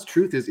honest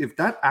truth is, if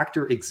that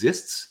actor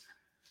exists,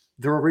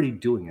 they're already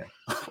doing it.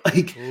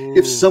 Like,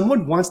 if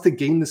someone wants to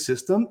game the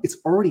system, it's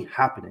already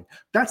happening.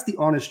 That's the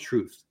honest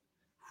truth,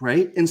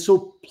 right? And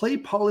so, play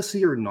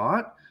policy or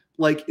not,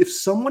 like if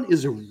someone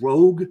is a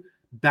rogue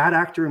bad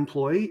actor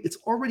employee, it's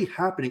already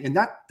happening, and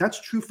that's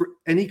true for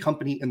any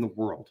company in the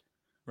world,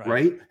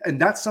 right?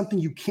 And that's something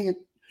you can't.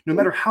 No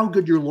matter how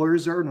good your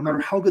lawyers are, no matter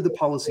how good the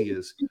policy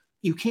is,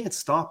 you can't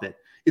stop it.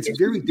 It's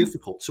very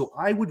difficult. So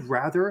I would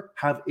rather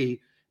have a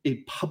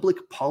public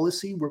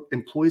policy where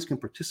employees can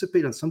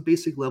participate on some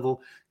basic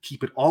level,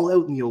 keep it all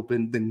out in the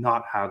open, than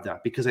not have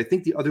that. Because I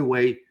think the other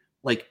way,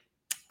 like,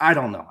 I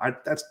don't know.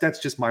 That's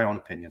just my own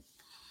opinion.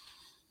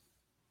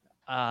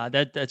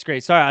 That's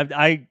great.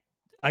 Sorry,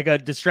 I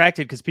got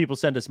distracted because people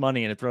send us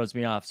money and it throws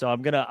me off. So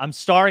I'm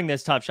starring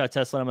this Top Shot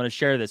Tesla. And I'm going to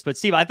share this. But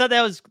Steve, I thought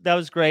that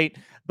was great.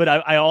 But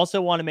I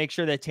also want to make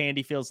sure that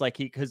Tandy feels like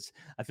because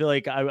I feel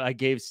like I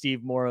gave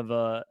Steve more of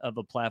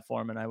a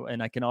platform,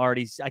 and I can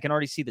already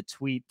see the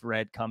tweet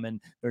thread coming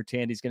where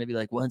Tandy's going to be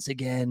like, once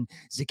again,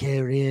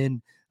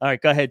 Zakarian. All right,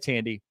 go ahead,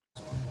 Tandy.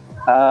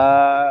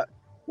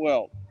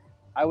 Well,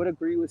 I would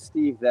agree with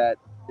Steve that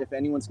if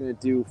anyone's going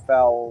to do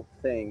foul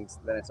things,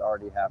 then it's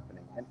already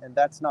happening. And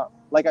that's not,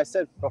 like I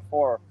said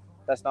before,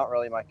 that's not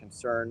really my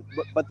concern.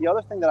 But the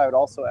other thing that I would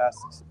also ask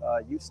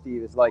you,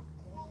 Steve, is like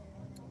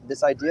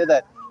this idea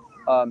that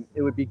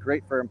it would be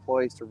great for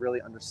employees to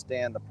really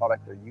understand the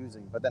product they're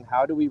using. But then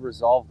how do we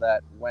resolve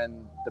that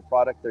when the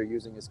product they're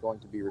using is going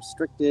to be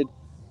restricted,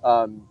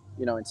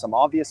 in some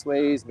obvious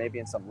ways, maybe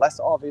in some less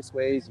obvious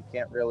ways? You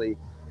can't really,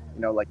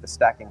 like the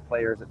stacking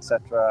players,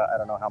 etc. I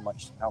don't know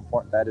how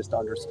important that is to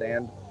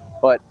understand.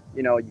 But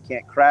you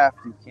can't craft,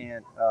 you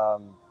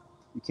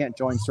can't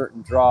join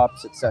certain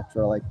drops,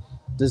 etc. Like,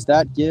 do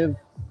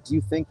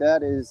you think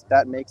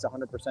that makes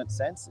 100%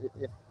 sense if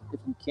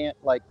you can't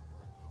like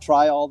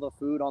try all the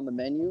food on the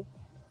menu?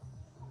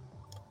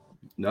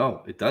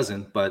 No, it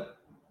doesn't, but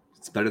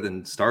it's better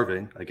than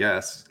starving, I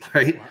guess,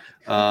 right?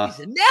 These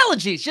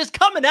analogies just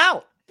coming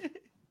out.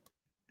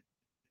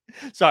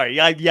 Sorry,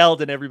 I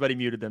yelled and everybody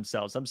muted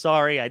themselves. I'm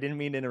sorry, I didn't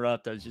mean to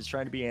interrupt. I was just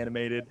trying to be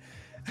animated.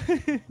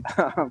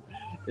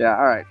 Yeah,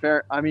 all right,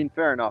 fair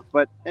enough.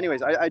 But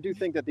anyways, I do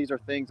think that these are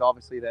things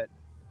obviously that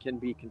can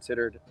be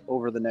considered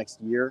over the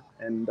next year,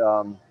 and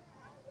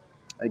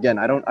again,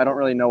 I don't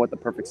really know what the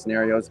perfect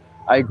scenario is.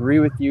 I agree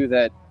with you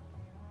that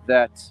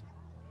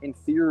in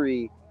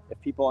theory, if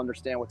people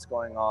understand what's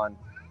going on,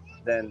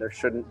 then there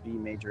shouldn't be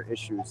major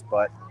issues.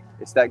 But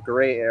it's that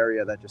gray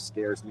area that just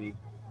scares me.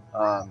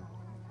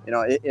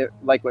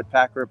 Like what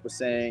PackRip was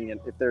saying, and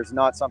if there's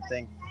not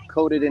something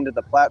coded into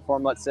the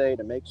platform, let's say,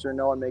 to make sure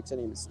no one makes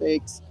any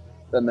mistakes,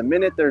 then the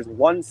minute there's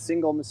one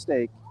single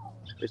mistake,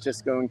 it's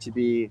just going to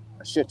be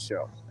a shit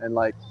show. And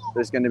like,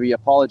 there's going to be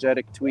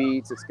apologetic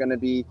tweets. It's going to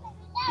be,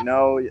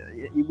 no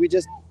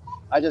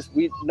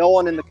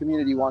one in the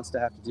community wants to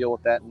have to deal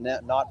with that.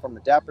 Not from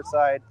the Dapper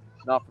side,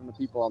 not from the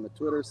people on the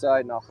Twitter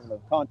side, not from the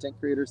content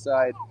creator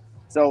side.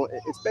 So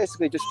it's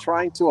basically just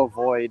trying to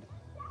avoid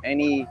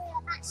any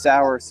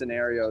sour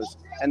scenarios.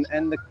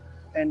 And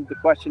the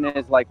question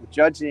is like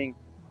judging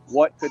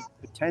what could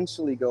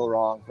potentially go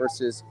wrong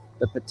versus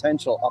the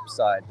potential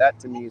upside. That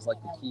to me is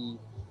like the key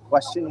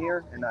question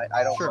here, and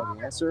I don't know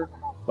the answer,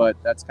 but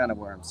that's kind of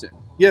where I'm sitting.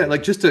 Yeah,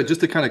 like just to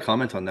kind of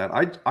comment on that,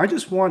 I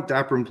just want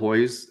Dapper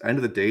employees, end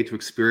of the day, to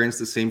experience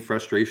the same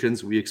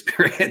frustrations we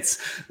experience.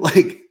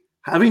 Like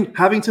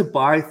having to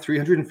buy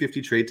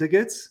 350 trade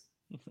tickets,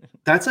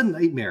 that's a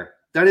nightmare.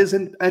 That's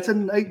a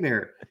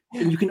nightmare.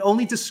 And you can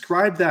only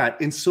describe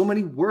that in so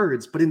many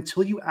words, but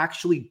until you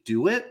actually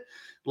do it,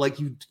 like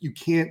you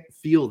can't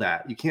feel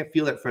that. You can't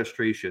feel that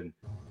frustration.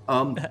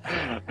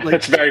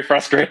 It's very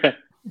frustrating.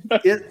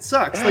 It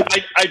sucks.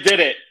 Like I did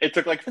it. It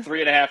took like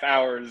 3.5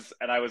 hours,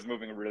 and I was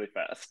moving really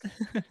fast.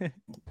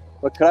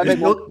 But could I make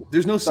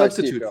there's no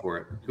substitute for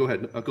it. Go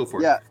ahead. Go for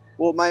it. Yeah.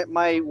 Well,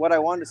 my what I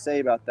wanted to say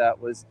about that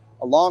was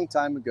a long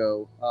time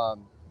ago.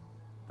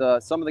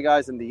 Some of the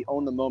guys in the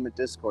Own the Moment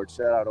Discord,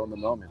 shout out Own the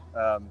Moment.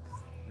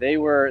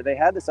 They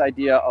had this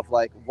idea of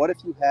like, what if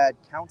you had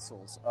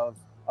councils of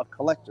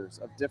collectors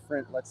of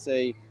different, let's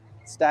say,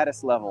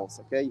 status levels.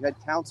 Okay, you had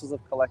councils of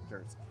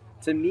collectors.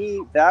 To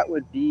me, that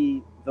would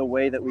be the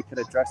way that we could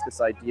address this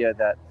idea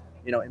that,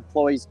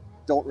 employees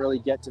don't really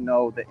get to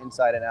know the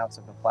inside and outs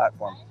of the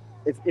platform.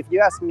 If you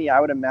ask me, I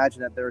would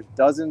imagine that there's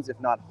dozens, if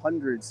not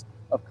hundreds,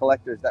 of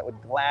collectors that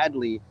would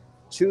gladly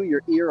chew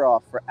your ear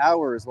off for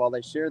hours while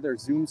they share their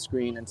Zoom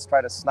screen and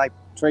try to snipe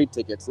trade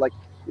tickets. Like,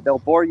 they'll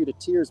bore you to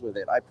tears with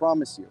it, I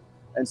promise you.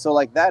 And so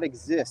like that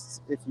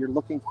exists if you're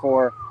looking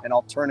for an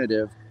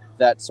alternative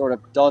that sort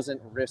of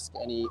doesn't risk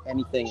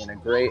anything in a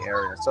gray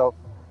area. So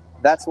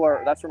that's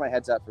where my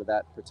head's at for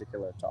that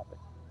particular topic.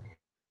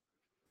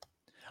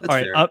 All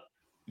right.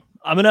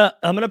 I'm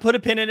gonna put a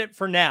pin in it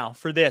for now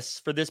for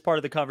this part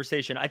of the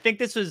conversation. I think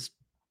this was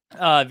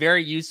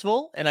very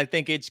useful, and I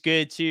think it's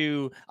good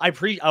to.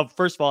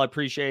 First of all, I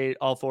appreciate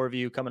all four of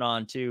you coming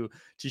on to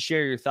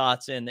share your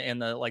thoughts and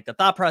the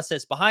thought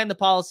process behind the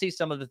policy.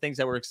 Some of the things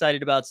that we're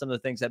excited about, some of the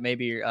things that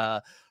maybe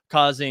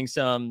causing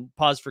some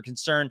pause for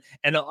concern.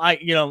 And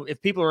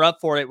if people are up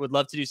for it, would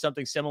love to do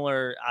something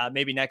similar,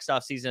 maybe next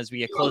off season as we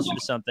get closer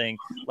to something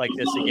like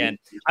this again.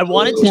 I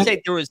wanted to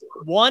say there was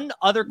one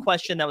other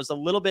question that was a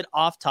little bit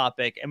off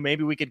topic, and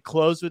maybe we could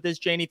close with this,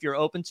 Janie, if you're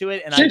open to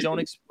it. And I don't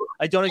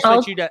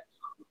expect you to.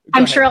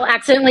 I'm sure I'll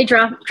accidentally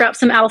drop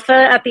some alpha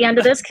at the end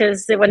of this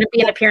because it wouldn't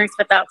be an appearance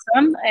without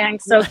some.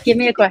 And so give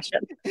me a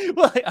question.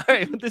 Well, all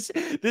right. This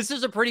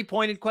is a pretty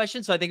pointed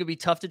question, so I think it'd be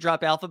tough to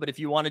drop alpha. But if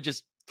you want to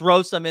just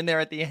throw some in there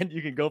at the end,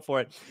 you can go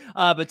for it.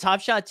 But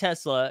Top Shot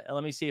Tesla,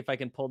 let me see if I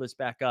can pull this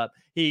back up.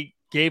 He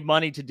gave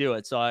money to do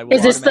it. So I will.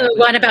 Is this the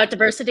one about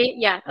diversity?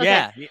 Yeah.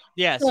 Okay.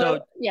 Yeah.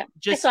 So yeah,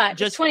 just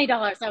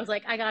 $20. I was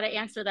like, I got to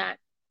answer that.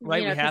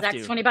 Right, we have that's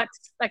to. $20.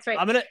 That's right.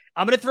 I'm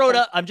gonna throw it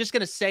up. I'm just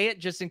gonna say it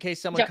just in case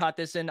someone caught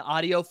this in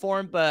audio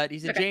form. But he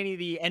said, Janie,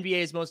 the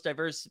NBA's most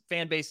diverse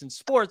fan base in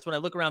sports. When I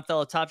look around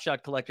fellow Top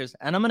Shot collectors,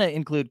 and I'm gonna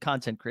include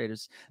content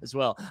creators as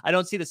well, I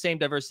don't see the same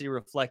diversity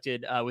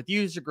reflected with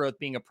user growth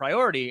being a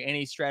priority.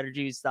 Any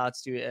strategies,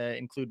 thoughts to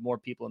include more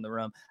people in the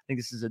room? I think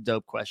this is a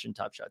dope question,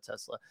 Top Shot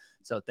Tesla.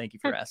 So thank you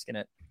for asking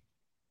it.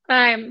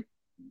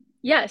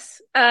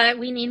 Yes,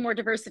 we need more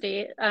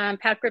diversity.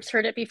 PackRip's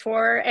heard it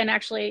before, and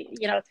actually,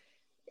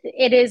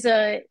 it is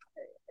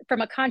from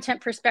a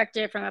content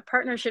perspective, from a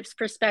partnerships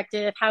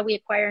perspective, how we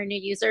acquire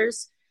new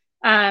users.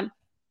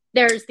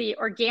 There's the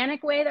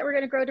organic way that we're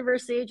going to grow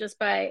diversity just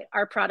by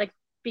our product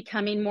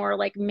becoming more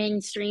like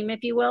mainstream,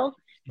 if you will.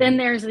 Then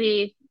there's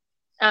the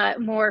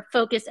more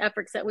focused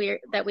efforts that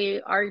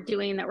we are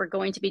doing, that we're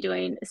going to be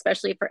doing,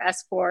 especially for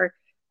S4.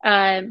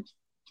 I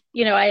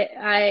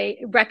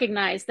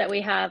recognize that we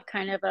have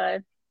kind of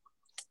a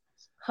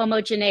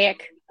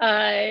homogeneic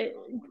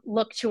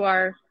look to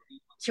our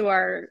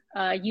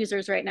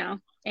users right now.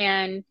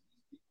 And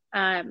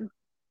I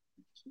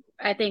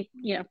think,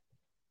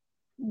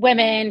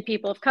 women,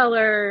 people of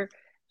color,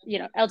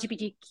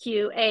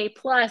 LGBTQA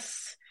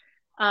plus,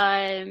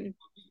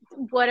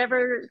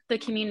 whatever the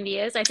community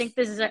is, I think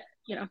this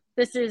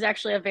is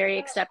actually a very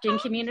accepting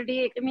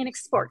community. I mean,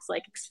 it's sports,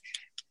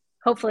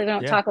 hopefully we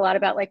don't talk a lot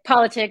about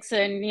politics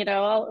and,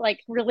 all,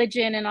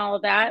 religion and all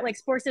of that.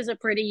 Sports is a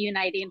pretty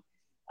uniting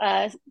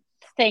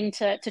thing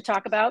to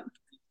talk about.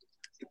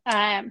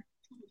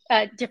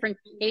 Different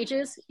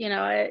ages,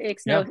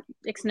 it's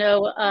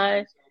no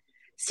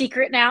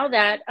secret now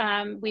that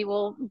we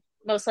will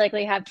most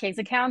likely have Kings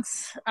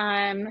accounts,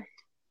 in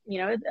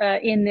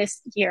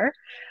this year.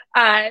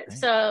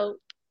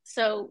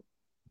 So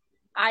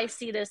I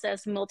see this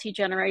as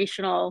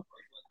multi-generational,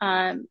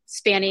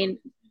 spanning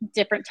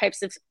different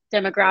types of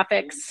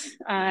demographics.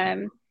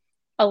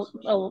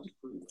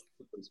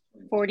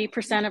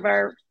 40% of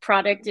our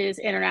product is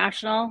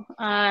international.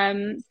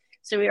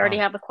 So we already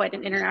have quite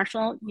an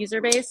international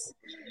user base.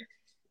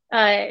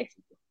 And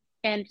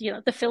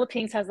the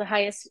Philippines has the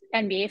highest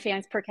NBA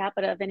fans per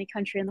capita of any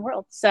country in the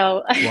world.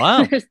 So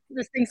wow, there's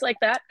things like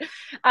that.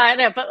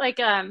 No, but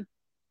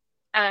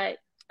I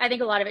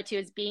think a lot of it too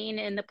is being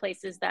in the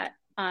places that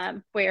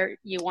where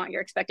you want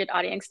your expected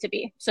audience to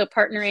be. So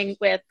partnering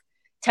with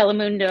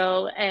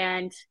Telemundo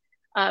and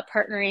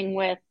partnering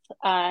with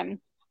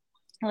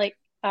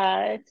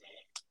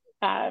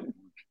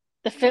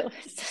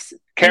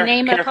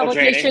name a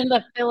publication,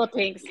 the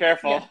Philippines.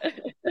 Careful.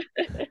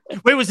 Yeah.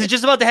 Wait, was it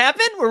just about to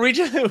happen?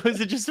 Was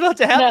it just about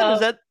to happen? No. Was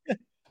that?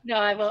 No,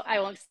 I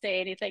won't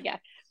say anything. Yeah.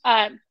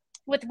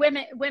 With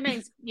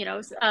women's,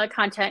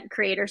 content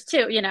creators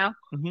too,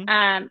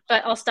 Mhm.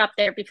 but I'll stop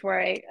there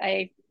before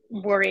I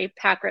worry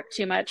Packrip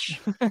too much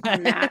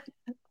on that.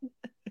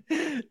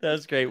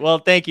 That's great. Well,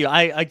 thank you.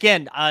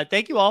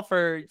 Thank you all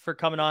for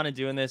coming on and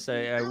doing this.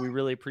 We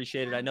really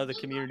appreciate it. I know the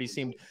community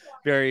seemed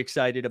very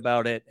excited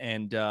about it,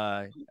 and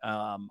I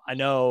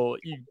know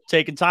you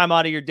taking time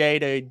out of your day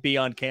to be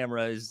on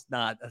camera is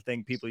not a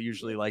thing people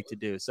usually like to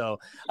do. So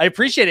I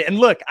appreciate it. And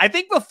look, I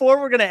think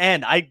before we're gonna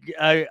end,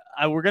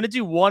 we're gonna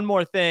do one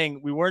more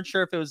thing. We weren't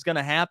sure if it was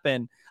gonna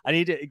happen. I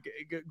need to,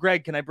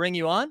 Greg. Can I bring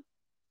you on?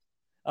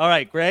 All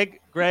right, Greg.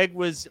 Greg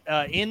was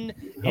in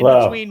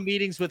between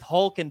meetings with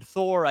Hulk and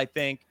Thor, I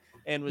think,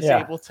 and was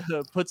able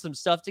to put some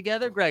stuff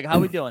together. Greg, how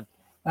we doing?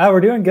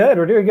 We're doing good.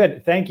 We're doing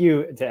good. Thank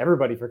you to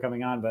everybody for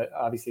coming on, but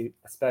obviously,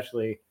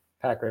 especially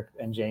Packrip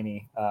and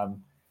Jamie.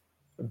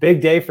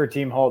 Big day for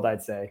Team Hold,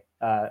 I'd say.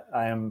 I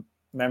am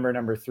member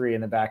number 3 in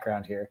the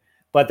background here,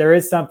 but there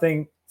is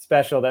something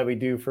special that we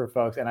do for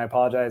folks, and I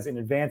apologize in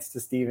advance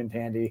to Steve and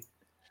Tandy.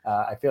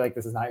 I feel like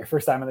this is not your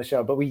first time on the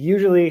show, but we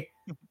usually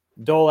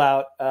dole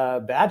out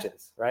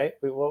badges, right?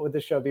 What would the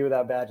show be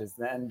without badges?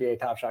 The NBA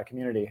Top Shot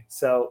community.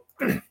 So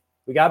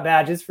we got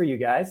badges for you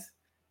guys.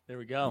 There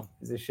we go.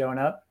 Is this showing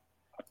up?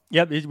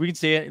 Yep, we can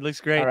see it. It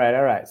looks great. All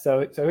right.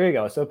 So here you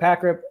go. So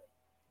Packrip,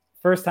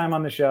 first time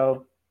on the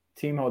show,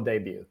 Team Hold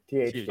debut.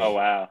 THD. Oh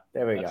wow!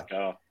 There we Let's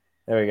go.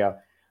 There we go.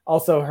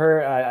 Also,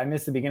 I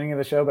missed the beginning of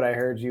the show, but I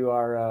heard you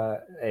are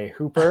a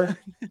hooper,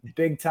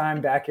 big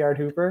time backyard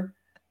hooper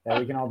that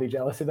we can all be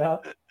jealous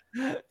about.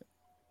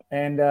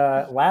 And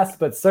last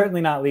but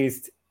certainly not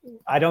least,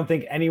 I don't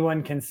think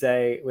anyone can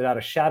say without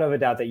a shadow of a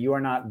doubt that you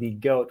are not the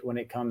GOAT when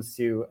it comes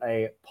to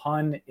a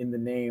pun in the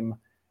name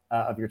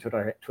of your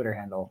Twitter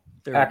handle.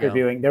 Packer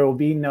viewing. There will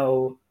be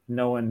no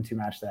one to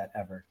match that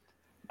ever.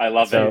 I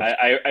love it.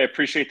 I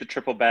appreciate the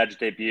triple badge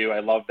debut. I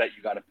love that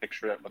you got a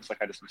picture that looks like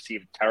I just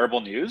received terrible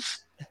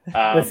news.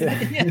 I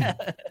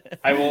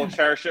will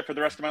cherish it for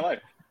the rest of my life.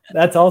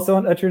 That's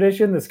also a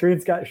tradition. The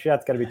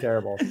screenshot's got to be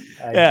terrible.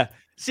 Yeah.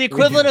 It's the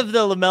equivalent of the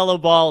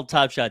LaMelo Ball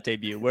Top Shot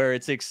debut, where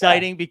it's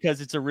exciting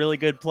because it's a really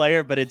good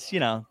player, but it's,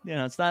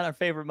 it's not our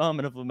favorite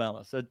moment of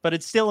LaMelo. So, but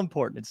it's still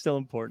important. It's still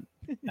important.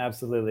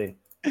 Absolutely.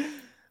 And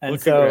well,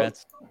 so,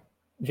 congrats.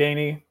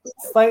 Janie,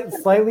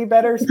 slightly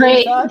better.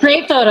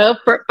 Great photo,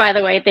 by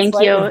the way. Thank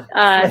you.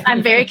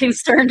 I'm very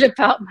concerned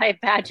about my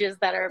badges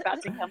that are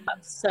about to come up.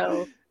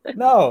 So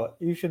no,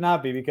 you should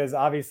not be, because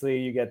obviously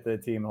you get the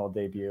Team Hold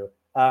debut.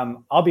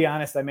 I'll be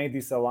honest, I made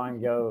these so long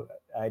ago,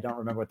 I don't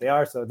remember what they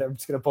are, so I'm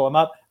just going to pull them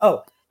up.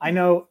 Oh, I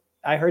know.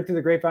 I heard through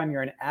the grapevine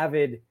you're an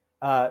avid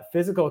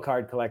physical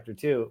card collector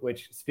too,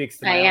 which speaks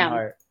to my own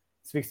heart.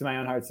 Speaks to my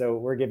own heart. So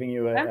we're giving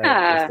you just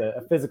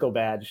a physical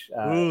badge.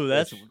 Ooh,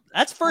 that's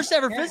first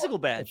ever physical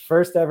badge.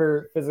 First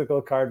ever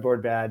physical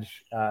cardboard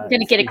badge. I'm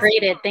going to get it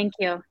graded. Thank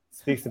you.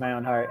 Speaks to my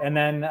own heart. And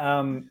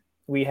then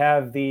we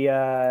have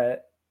the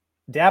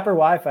Dapper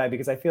Wi-Fi,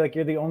 because I feel like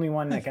you're the only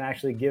one that can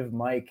actually give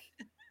Mike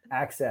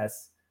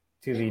access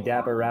to the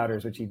Dapper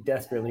routers, which he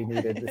desperately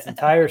needed this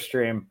entire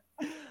stream.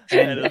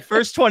 And the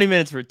first 20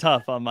 minutes were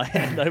tough on my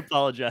end. I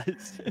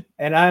apologize.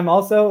 And I'm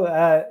also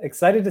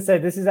excited to say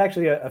this is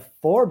actually a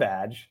 4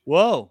 badge.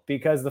 Whoa.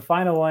 Because the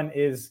final one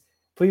is,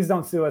 please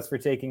don't sue us for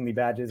taking the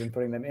badges and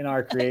putting them in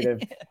our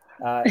creative.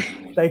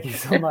 Thank you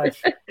so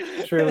much.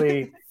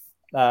 Truly.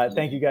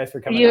 Thank you guys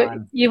for coming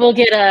on. You will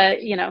get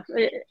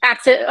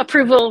access,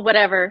 approval,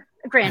 whatever,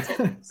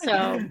 granted.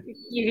 So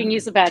you can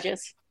use the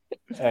badges.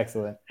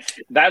 Excellent.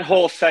 That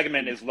whole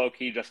segment is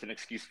low-key just an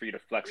excuse for you to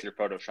flex your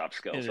Photoshop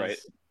skills, right?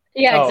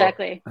 Yeah,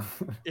 exactly.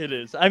 It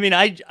is. I mean,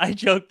 I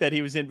joked that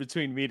he was in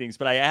between meetings,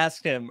 but I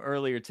asked him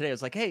earlier today. I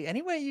was like, hey,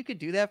 any way you could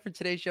do that for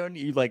today's show? And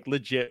he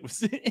legit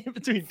was in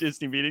between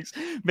Disney meetings,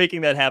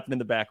 making that happen in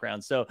the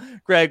background. So,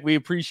 Greg, we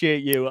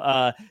appreciate you.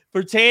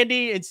 For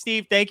Tandy and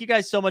Steve, thank you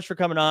guys so much for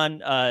coming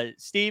on.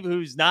 Steve,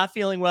 who's not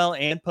feeling well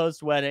and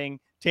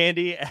post-wedding.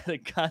 Tandy at a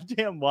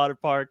goddamn water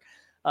park.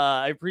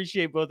 I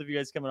appreciate both of you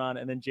guys coming on.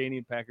 And then Janie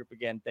and Packer,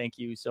 again, thank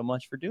you so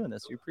much for doing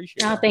this. We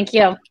appreciate it. Thank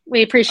you.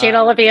 We appreciate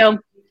all of you.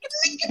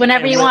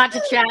 Whenever you want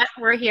to chat,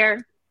 we're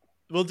here.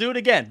 We'll do it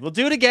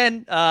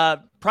again.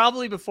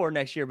 Probably before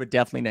next year, but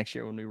definitely next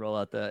year when we roll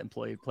out the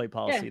employee play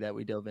policy that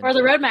we dove into. Or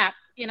the roadmap.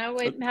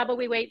 How about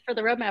we wait for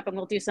the roadmap and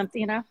we'll do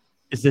something,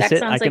 Is this that it?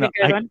 sounds like a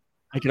good one.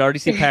 I can already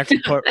see Packer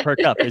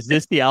perk up. Is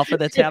this the alpha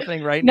that's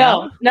happening right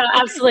now? No,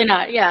 absolutely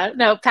not. Yeah,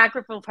 no,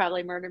 Packer will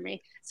probably murder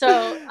me.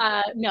 So,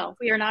 no,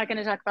 we are not going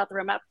to talk about the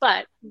roadmap,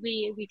 but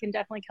we can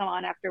definitely come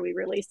on after we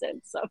release it.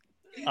 So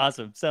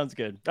awesome. Sounds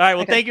good. All right.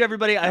 Well, thank you,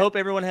 everybody. I hope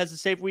everyone has a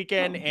safe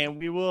weekend,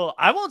 and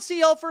I won't see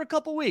y'all for a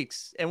couple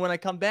weeks. And when I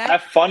come back,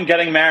 have fun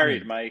getting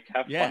married, Mike.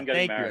 Have fun getting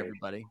thank married. you,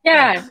 everybody.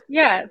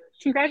 Yeah.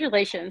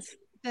 Congratulations.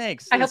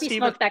 Thanks. I hope you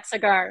smoke that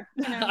cigar.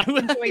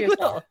 Enjoy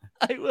yourself.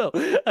 I will.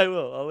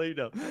 I'll let you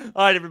know.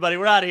 All right, everybody.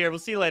 We're out of here. We'll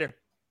see you later.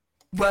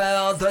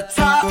 Well, the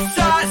top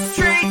side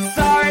streets